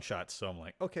those are long shots, so I'm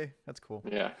like, okay, that's cool.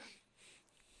 yeah.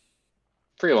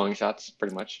 Pretty long shots,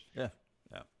 pretty much. Yeah,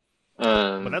 yeah.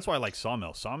 Um, But that's why I like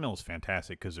Sawmill. Sawmill is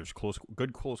fantastic because there's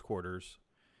good close quarters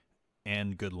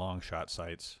and good long shot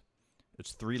sites.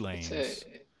 It's 3 lanes.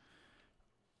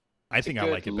 I think I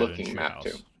like it better than Shoot House.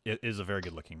 Too. It is a very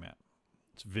good looking map.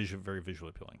 It's very visually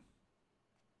appealing.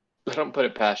 I don't put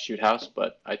it past Shoot House,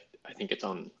 but I think it's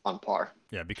on par.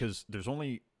 Yeah, because there's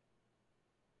only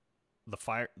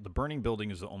the burning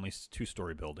building is the only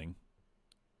 2-story building.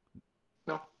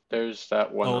 No, there's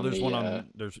that one. Oh, on there's the, one on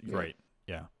there's yeah. right,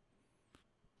 yeah.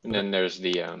 And then there's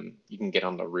the you can get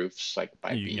on the roofs like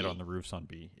by you B, can get on the roofs on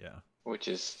B, yeah. which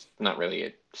is not really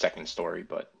a second story,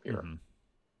 but you're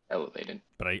elevated.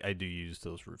 But I do use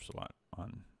those roofs a lot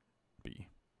on B.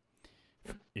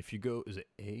 If you go, is it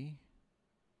A?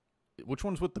 Which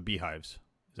one's with the beehives?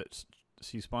 Is that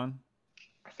C spawn?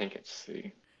 I think it's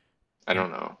C. I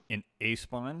don't know. In A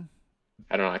spawn,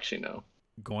 I don't actually know.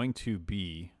 Going to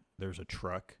B, there's a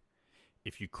truck.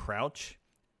 If you crouch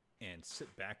and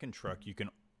sit back in truck,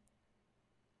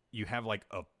 you have like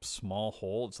a small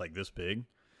hole. It's like this big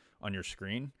on your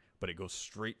screen, but it goes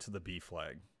straight to the B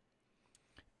flag.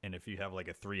 And if you have like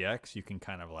a 3X, you can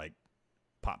kind of like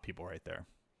pop people right there.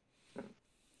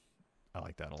 I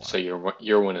like that a lot. So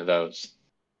you're one of those.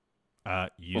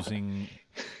 Using,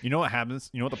 you know what happens?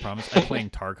 You know what the problem is? I'm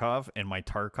playing Tarkov, and my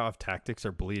Tarkov tactics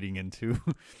are bleeding into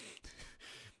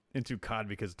into COD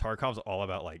because Tarkov's all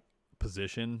about like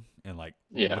position and like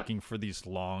looking for these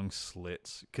long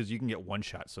slits because you can get one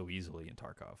shot so easily in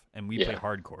Tarkov, and we play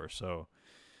hardcore, so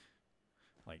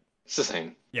like it's the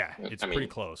same. Yeah, it's pretty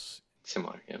close.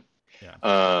 Similar, yeah.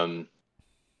 Yeah.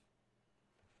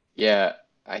 Yeah,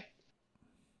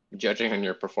 judging on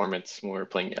your performance when we were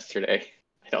playing yesterday,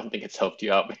 I don't think it's helped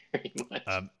you out very much.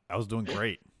 I was doing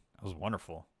great. I was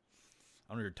wonderful.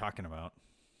 I don't know what you're talking about.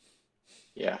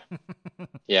 Yeah.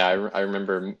 Yeah, I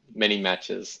remember many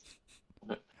matches.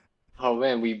 Oh,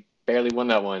 man, we barely won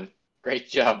that one. Great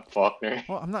job, Faulkner.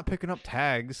 Well, I'm not picking up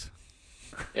tags.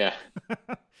 Yeah.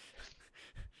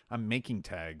 I'm making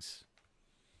tags.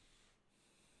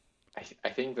 I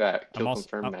think that kill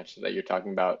confirmed match that you're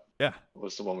talking about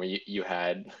was the one where you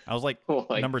had... I was like,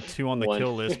 number 2 on the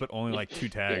kill list, but only like 2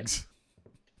 tags.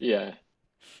 Yeah.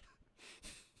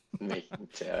 Making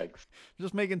tags.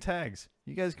 Just making tags.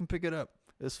 You guys can pick it up.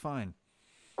 It's fine.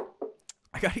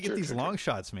 I gotta get these long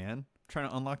shots, man. I'm trying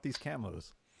to unlock these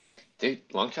camos. Dude,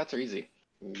 long shots are easy.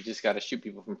 You just gotta shoot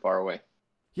people from far away.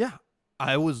 Yeah,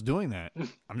 I was doing that.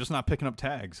 I'm just not picking up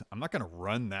tags. I'm not gonna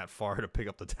run that far to pick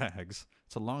up the tags.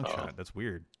 It's a long shot. That's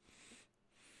weird.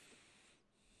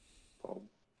 Well,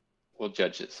 we'll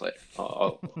judge this later.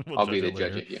 I'll be the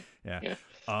judge of you. Yeah.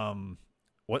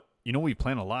 What we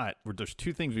plan a lot. There's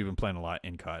 2 things we've been playing a lot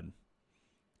in COD.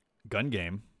 Gun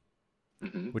game,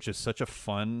 which is such a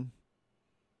fun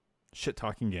shit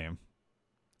talking game.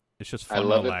 It's just fun. I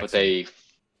love it, but they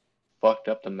fucked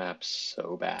up the map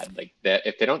so bad. Like that,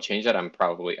 if they don't change that,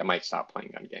 I might stop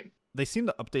playing gun game. They seem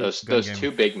to update those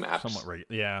 2 big maps. Somewhat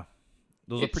yeah,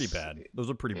 those are pretty bad. Those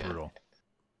are pretty brutal.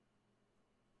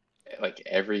 Like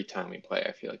every time we play,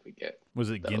 I feel like we get. Was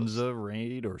it Ginza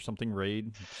raid or something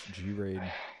raid? G raid.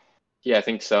 Yeah, I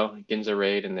think so. Ginza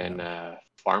raid and then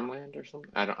farmland or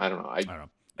something. I don't know. I don't know.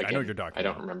 I know what you're talking about. I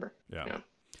don't remember. Yeah.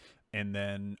 And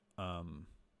then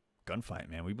gunfight,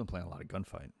 man. We've been playing a lot of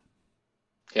gunfight.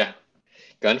 Yeah.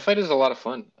 Gunfight is a lot of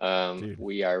fun. Dude.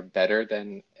 We are better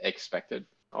than expected,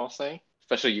 I'll say.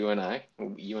 Especially you and I.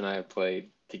 You and I have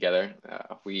played together.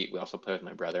 We also play with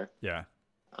my brother. Yeah.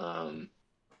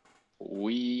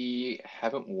 We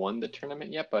haven't won the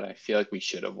tournament yet, but I feel like we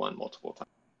should have won multiple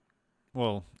times.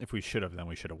 Well, if we should have, then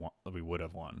we should have won. We would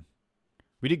have won.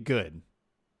 We did good,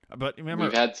 but remember,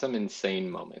 we've had some insane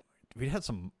moments. We had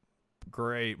some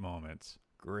great moments.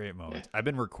 Great moments. Yeah. I've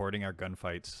been recording our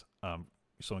gunfights,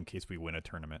 so in case we win a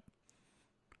tournament.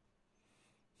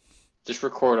 Just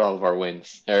record all of our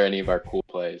wins or any of our cool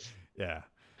plays. Yeah.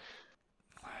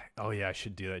 Oh yeah, I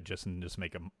should do that. Just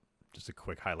make just a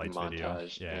quick highlights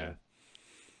montage, video. Yeah.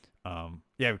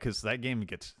 Yeah, because that game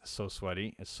gets so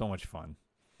sweaty. It's so much fun.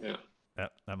 Yeah.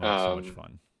 That mode's so much Um,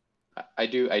 fun. I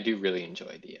do really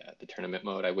enjoy the tournament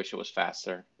mode. I wish it was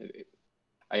faster.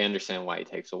 I understand why it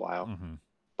takes a while, Hmm.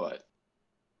 but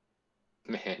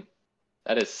man,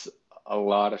 that is a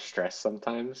lot of stress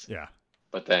sometimes. Yeah,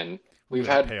 But then we we've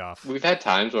got had payoff. we've had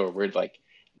times where we're like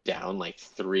down like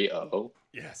 3-0,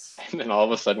 Yes. and then all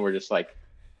of a sudden we're just like,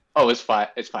 oh, it's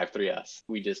 5-3 us.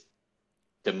 We just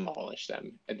demolish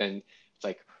them, and then it's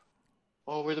like,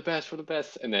 oh, we're the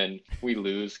best, and then we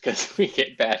lose because we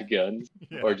get bad guns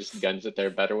or Yeah. just guns that they're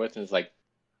better with, and it's like,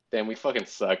 damn, we fucking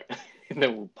suck, and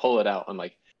then we'll pull it out on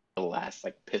like the last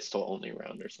like pistol only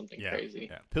round or something Yeah. crazy.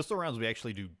 Yeah. Pistol rounds we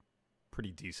actually do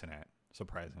pretty decent at,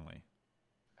 surprisingly.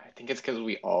 I think it's because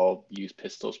we all use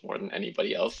pistols more than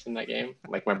anybody else in that game.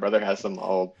 Like my brother has them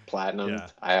all platinum. Yeah.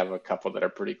 I have a couple that are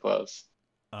pretty close.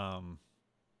 Um,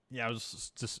 yeah, I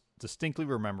was just distinctly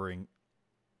remembering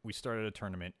we started a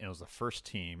tournament and it was the first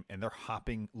team and they're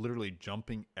hopping, literally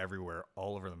jumping everywhere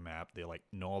all over the map. They like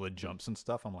know all the jumps and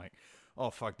stuff. I'm like, oh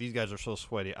fuck, these guys are so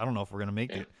sweaty. I don't know if we're gonna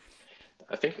make Yeah. it.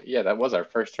 I think yeah, that was our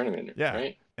first tournament, Yeah,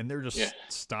 right? and they're Yeah. just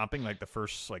stomping like the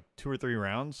first like 2 or 3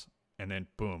 rounds, and then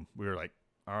boom, we were like,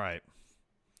 all right,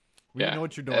 we Yeah. know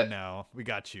what you're doing now. We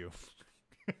got you.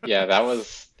 Yeah, that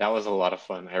was a lot of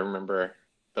fun. I remember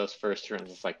those first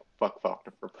rounds. It's like fuck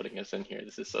Faulkner for putting us in here.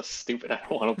 This is so stupid. I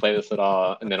don't want to play this at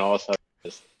all. And then all of a sudden,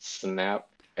 just snap,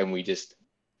 and we just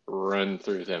run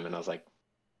through them. And I was like,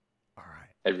 All right.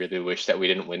 I really wish that we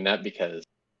didn't win that because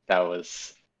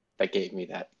that gave me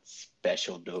that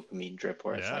special dopamine drip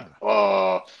where it's like, Yeah.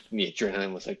 oh, the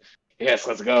adrenaline was like, yes,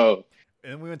 let's go.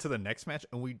 And then we went to the next match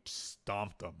and we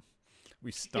stomped them.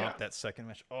 We stomped Yeah. that second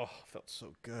match. Oh, felt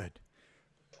so good.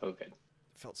 So good.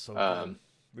 Felt so good. Um,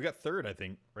 We got third, I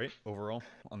think, right overall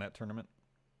on that tournament.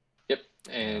 yep.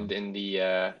 And in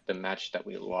the match that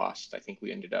we lost, I think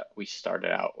we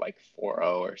started out like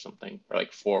 4-0 or something, or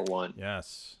like 4-1.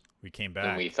 Yes, we came And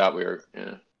back, we thought we were,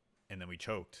 yeah. and then we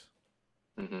choked.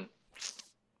 Hmm.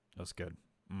 That's good.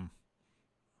 Mm.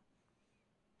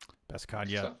 Best COD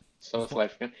yet. So it's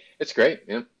life again. It's great,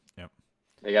 yeah. Yep.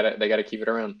 They gotta keep it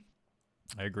around.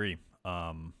 I agree.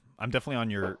 I'm definitely on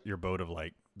your boat of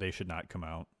like they should not come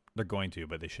out. They're going to,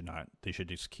 but they should not. They should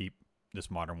just keep this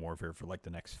Modern Warfare for like the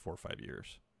next 4 or 5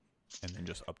 years, and then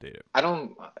just update it. I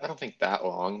don't think that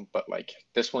long, but like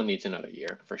this one needs another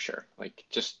year for sure. Like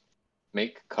just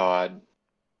make COD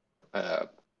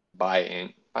not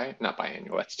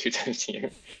biannual, that's 2 times a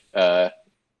year.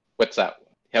 What's that?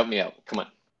 Help me out. Come on.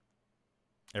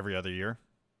 Every other year.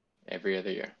 Every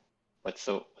other year. What's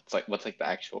like the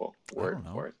actual word don't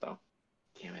know. for it though?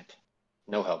 Damn it.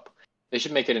 No help. They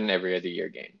should make it an every other year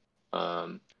game.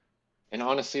 And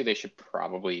honestly, they should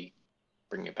probably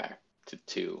bring it back to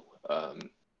two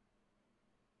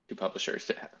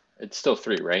publishers. It's still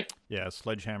three, right? Yeah,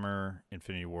 Sledgehammer,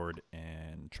 Infinity Ward,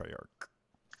 and Treyarch.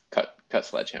 Cut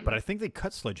Sledgehammer. But I think they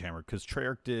cut Sledgehammer because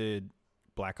Treyarch did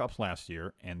Black Ops last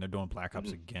year, and they're doing Black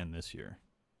Ops again this year.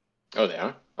 Oh, they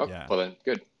are? Oh, Yeah. well then,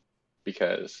 good.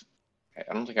 Because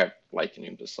I don't think I like any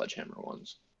of the Sledgehammer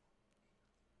ones.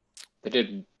 They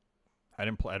did. I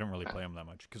didn't really play them that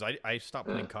much because I stopped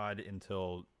playing COD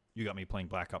until you got me playing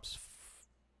Black Ops.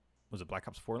 Was it Black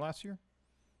Ops 4 last year?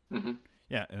 Hmm.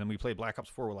 Yeah, and then we played Black Ops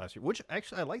 4 last year, which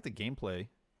actually I like the gameplay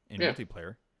in Yeah.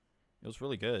 multiplayer. It was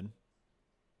really good.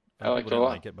 I liked people it a didn't lot.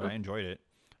 like it, but I enjoyed it.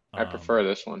 I prefer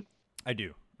this one. I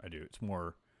do. It's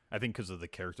more. I think because of the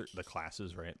the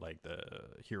classes, right? Like the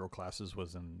hero classes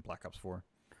was in Black Ops 4.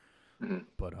 Hmm.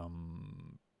 But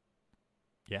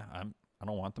yeah, I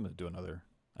don't want them to do another.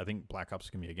 I think Black Ops is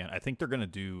gonna be again. I think they're gonna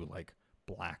do like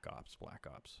Black Ops, like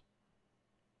a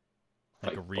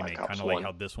Like Black remake, Ops kind of like 1.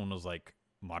 how this one was like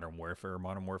Modern Warfare.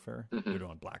 Mhm. They're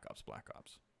doing Black Ops.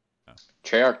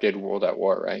 Treyarch did World at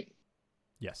War, right?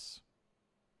 Yes.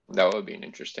 That would be an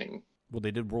interesting. Well,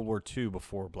 they did World War II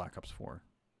before Black Ops 4.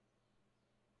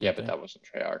 Yeah, Didn't but they? that wasn't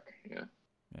Treyarch. Yeah.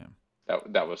 Yeah.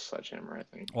 That was Sledgehammer, I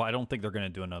think. Well, I don't think they're gonna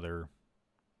do another.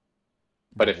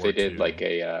 But World if War they did II. like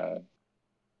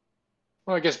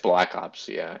well, I guess Black Ops,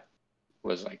 yeah,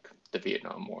 was like the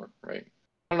Vietnam War, right?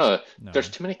 I don't know. No. There's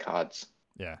too many CODs.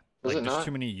 Yeah. Was Like it there's not?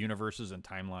 too many universes and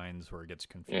timelines where it gets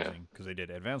confusing because they did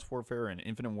Advanced Warfare and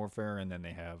Infinite Warfare, and then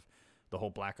they have the whole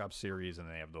Black Ops series, and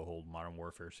they have the whole Modern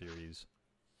Warfare series.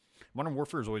 Modern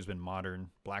Warfare has always been modern.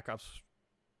 Black Ops.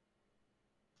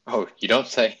 Oh, you don't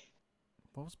say.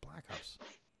 What was Black Ops?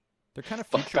 They're kind of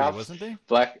Black future, Ops- wasn't they?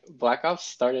 Black Ops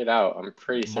started out. I'm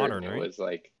pretty certain Modern, it right? was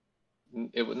like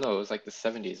it was like the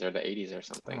 70s or the 80s or I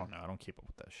something. don't know. I don't keep up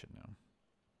with that shit now.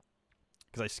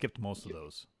 Because I skipped most of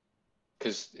those.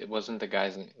 Because it wasn't the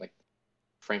guys like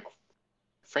Frank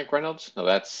Frank Reynolds? No,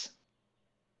 that's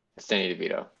Danny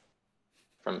DeVito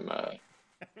from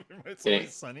It's getting.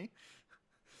 Always Sunny.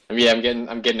 I mean, yeah,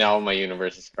 I'm getting all my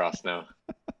universes crossed now.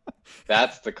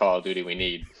 That's the Call of Duty we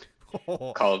need.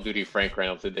 Call of Duty Frank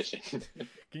Reynolds edition.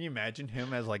 Can you imagine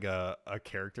him as like a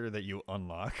character that you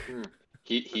unlock?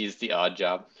 He's the odd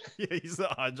job. Yeah, he's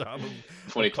the odd job of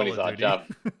 2020's odd job.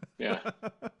 Yeah.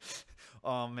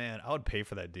 Oh man, I would pay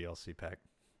for that DLC pack.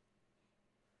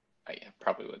 Yeah,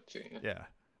 probably would too. Yeah. Yeah,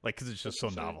 like because it's just so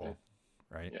 100%, novel,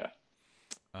 right? Yeah.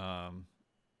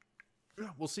 Yeah,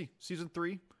 we'll see. Season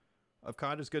 3 of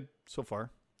COD is good so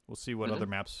far. We'll see what other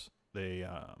maps they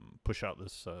push out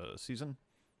this season.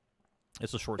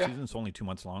 It's a short season. It's only 2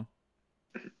 months long.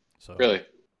 So Really?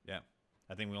 yeah,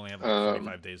 I think we only have like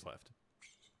 45 days left.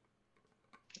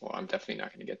 Well, I'm definitely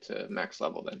not going to get to max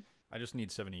level then. I just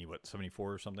need 74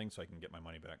 or something, so I can get my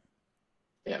money back.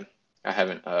 Yeah, I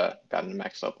haven't gotten to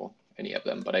max level any of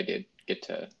them, but I did get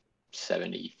to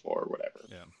 74 or whatever.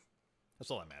 Yeah,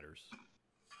 that's all that matters.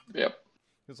 Yep.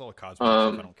 It's all the cosmetic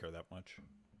stuff. I don't care that much.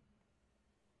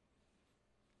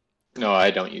 No, I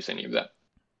don't use any of that.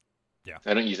 Yeah.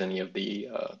 I don't use any of the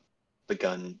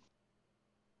gun.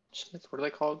 What are they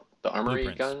called? The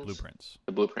armory guns. Blueprints.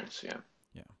 The blueprints. Yeah.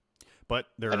 But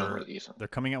I don't really use them. they're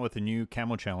coming out with a new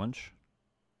camo challenge.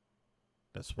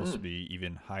 That's supposed to be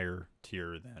even higher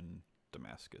tier than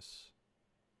Damascus.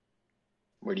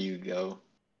 Where do you go?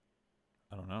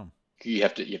 I don't know. You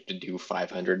have to do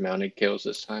 500 mounted kills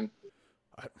this time.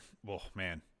 Well,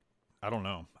 man, I don't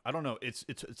know. It's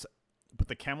but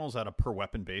the camo's at a per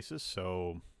weapon basis,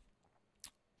 so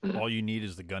all you need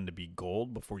is the gun to be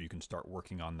gold before you can start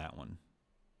working on that one.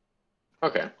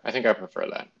 Okay, I think I prefer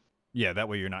that. Yeah, that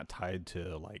way you're not tied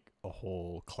to like a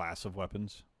whole class of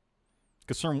weapons.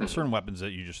 Because certain weapons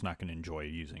that you're just not going to enjoy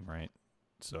using, right?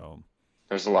 So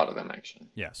there's a lot of them actually.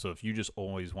 Yeah, so if you just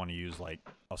always want to use like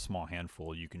a small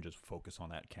handful, you can just focus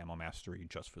on that camo mastery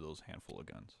just for those handful of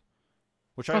guns,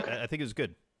 which I think is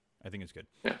good. I think it's good.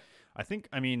 Yeah.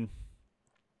 I mean,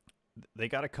 they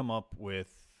got to come up with.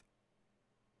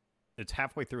 It's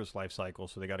halfway through its life cycle,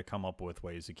 so they got to come up with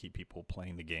ways to keep people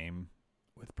playing the game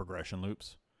with progression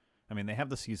loops. I mean, they have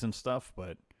the season stuff,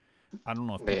 but I don't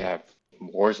know if they have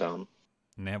Warzone.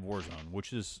 And they have Warzone,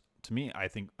 which is, to me, I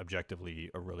think objectively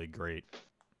a really great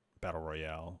battle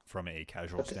royale from a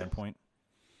casual standpoint.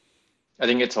 I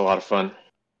think it's a lot of fun.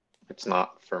 It's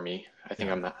not for me. I think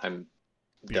I'm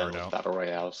done with battle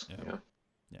royales.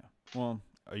 Yeah. Well,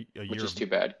 a year which is too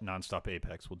bad. Nonstop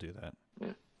Apex will do that.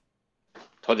 Yeah.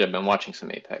 Told you I've been watching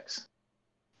some Apex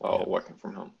while working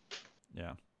from home.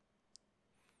 Yeah.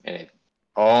 And it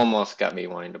almost got me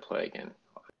wanting to play again.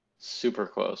 Super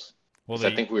close. Well,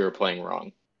 I think we were playing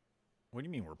wrong. What do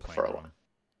you mean we're playing wrong?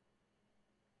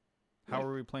 How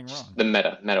are we playing wrong? The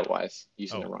meta-wise,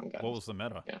 using the wrong guns. What was the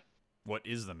meta? Yeah. What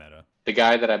is the meta? The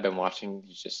guy that I've been watching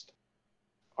is just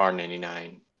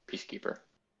R99 Peacekeeper.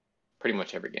 Pretty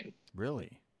much every game.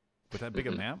 Really? With that big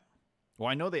a map? Well,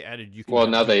 I know they added you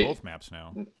can do both maps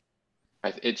now.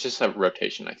 It's just a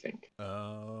rotation, I think.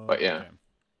 Oh. But yeah. Okay.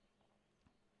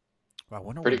 Wow, I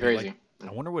wonder pretty crazy.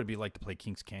 I wonder what it'd be like to play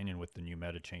Kings Canyon with the new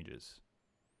meta changes.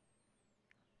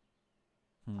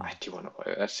 I do want to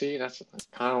play that. See, I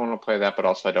kind of want to play that, but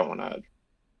also I don't want to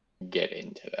get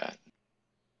into that.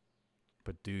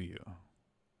 But do you?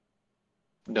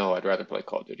 No, I'd rather play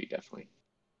Call of Duty, definitely.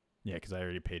 Yeah, because I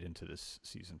already paid into this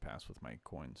season pass with my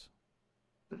coins.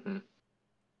 Mm-hmm.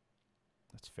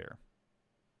 That's fair.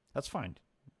 That's fine.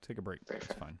 Take a break.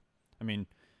 That's fine. I mean,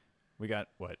 we got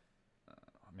what?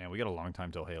 Man, we got a long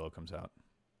time till Halo comes out.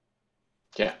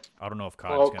 Yeah. I don't know if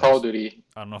COD's Call of Duty.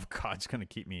 I don't know if COD's gonna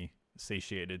keep me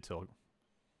satiated till.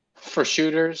 For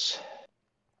shooters,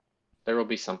 there will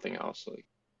be something else. Like,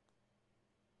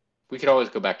 we could always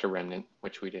go back to Remnant,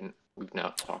 which we've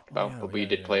now talked about, but we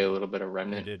did play a little bit of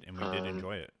Remnant. We did, and we did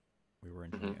enjoy it. We were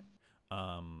enjoying it.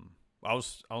 I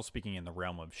was speaking in the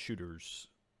realm of shooters,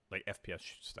 like FPS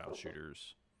style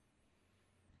shooters.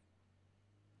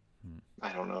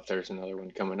 I don't know if there's another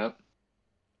one coming up.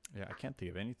 Yeah, I can't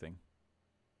think of anything.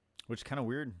 Which is kind of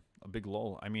weird. A big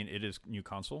lull. I mean, it is new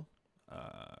console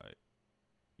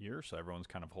year, so everyone's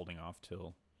kind of holding off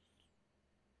till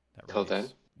that release. Till then?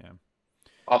 Yeah.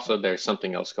 Also, there's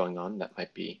something else going on that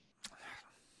might be...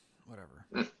 Whatever.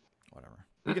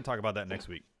 We can talk about that next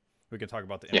week. We can talk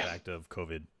about the impact of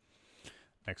COVID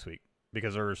next week,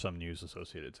 because there are some news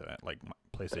associated to that. Like,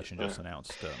 PlayStation just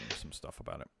announced some stuff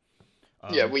about it.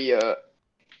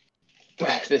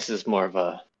 This is more of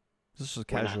a... This is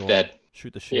casual. Dead.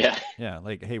 Shoot the shit. Yeah. Yeah,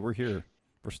 like, hey, we're here.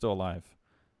 We're still alive.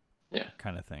 Yeah.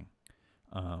 Kind of thing.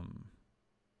 All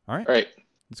right. All right.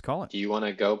 Let's call it. Do you want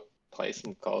to go play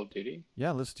some Call of Duty?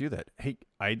 Yeah, let's do that. Hey,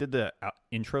 I did the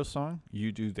intro song.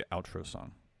 You do the outro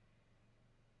song.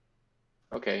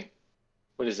 Okay.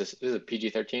 What is this? This is a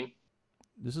PG-13?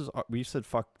 This is we said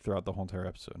fuck throughout the whole entire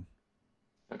episode.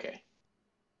 Okay.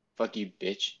 Fuck you,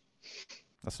 bitch.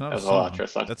 That's not That a was the whole song. outro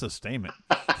song. That's a statement.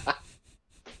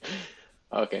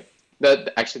 Okay.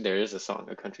 That actually there is a song,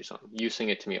 a country song. You sing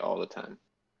it to me all the time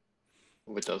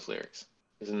with those lyrics.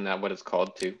 Isn't that what it's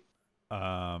called too?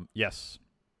 Yes.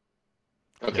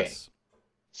 Okay. Yes.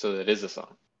 So it is a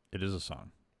song. It is a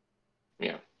song.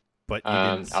 Yeah. But you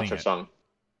didn't sing Outro it. song.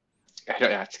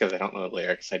 It's because I don't know the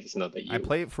lyrics. I just know that you. I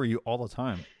play it for you all the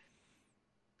time.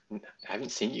 I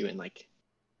haven't seen you in like.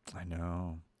 I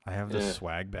know. I have this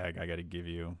swag bag I got to give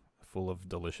you, full of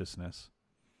deliciousness.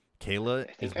 Kayla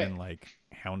has been like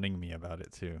hounding me about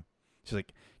it too. She's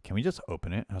like, "Can we just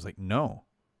open it?" And I was like, "No."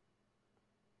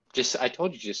 I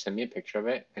told you just send me a picture of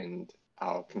it, and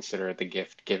I'll consider it the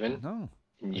gift given. No.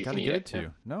 And I you gotta can eat give it it to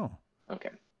you. No. Okay.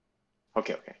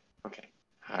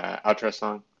 Outro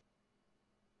song.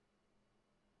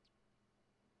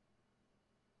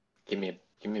 Give me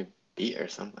a beat or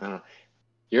something. I don't know.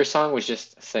 Your song was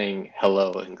just saying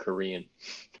hello in Korean.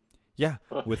 Yeah,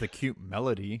 with a cute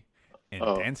melody and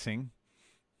dancing.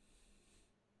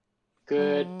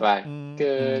 Goodbye,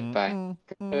 goodbye,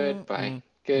 goodbye,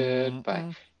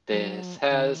 goodbye. This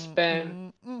has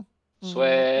been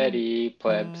Sweaty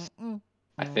Plebs.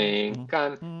 I think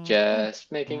I'm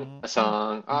just making a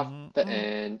song off the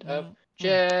end of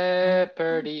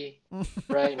Jeopardy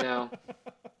right now.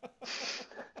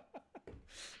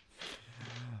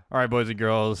 All right, boys and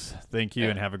girls. Thank you Yeah.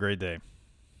 and have a great day.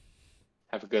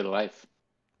 Have a good life.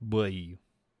 Bye.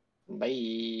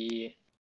 Bye.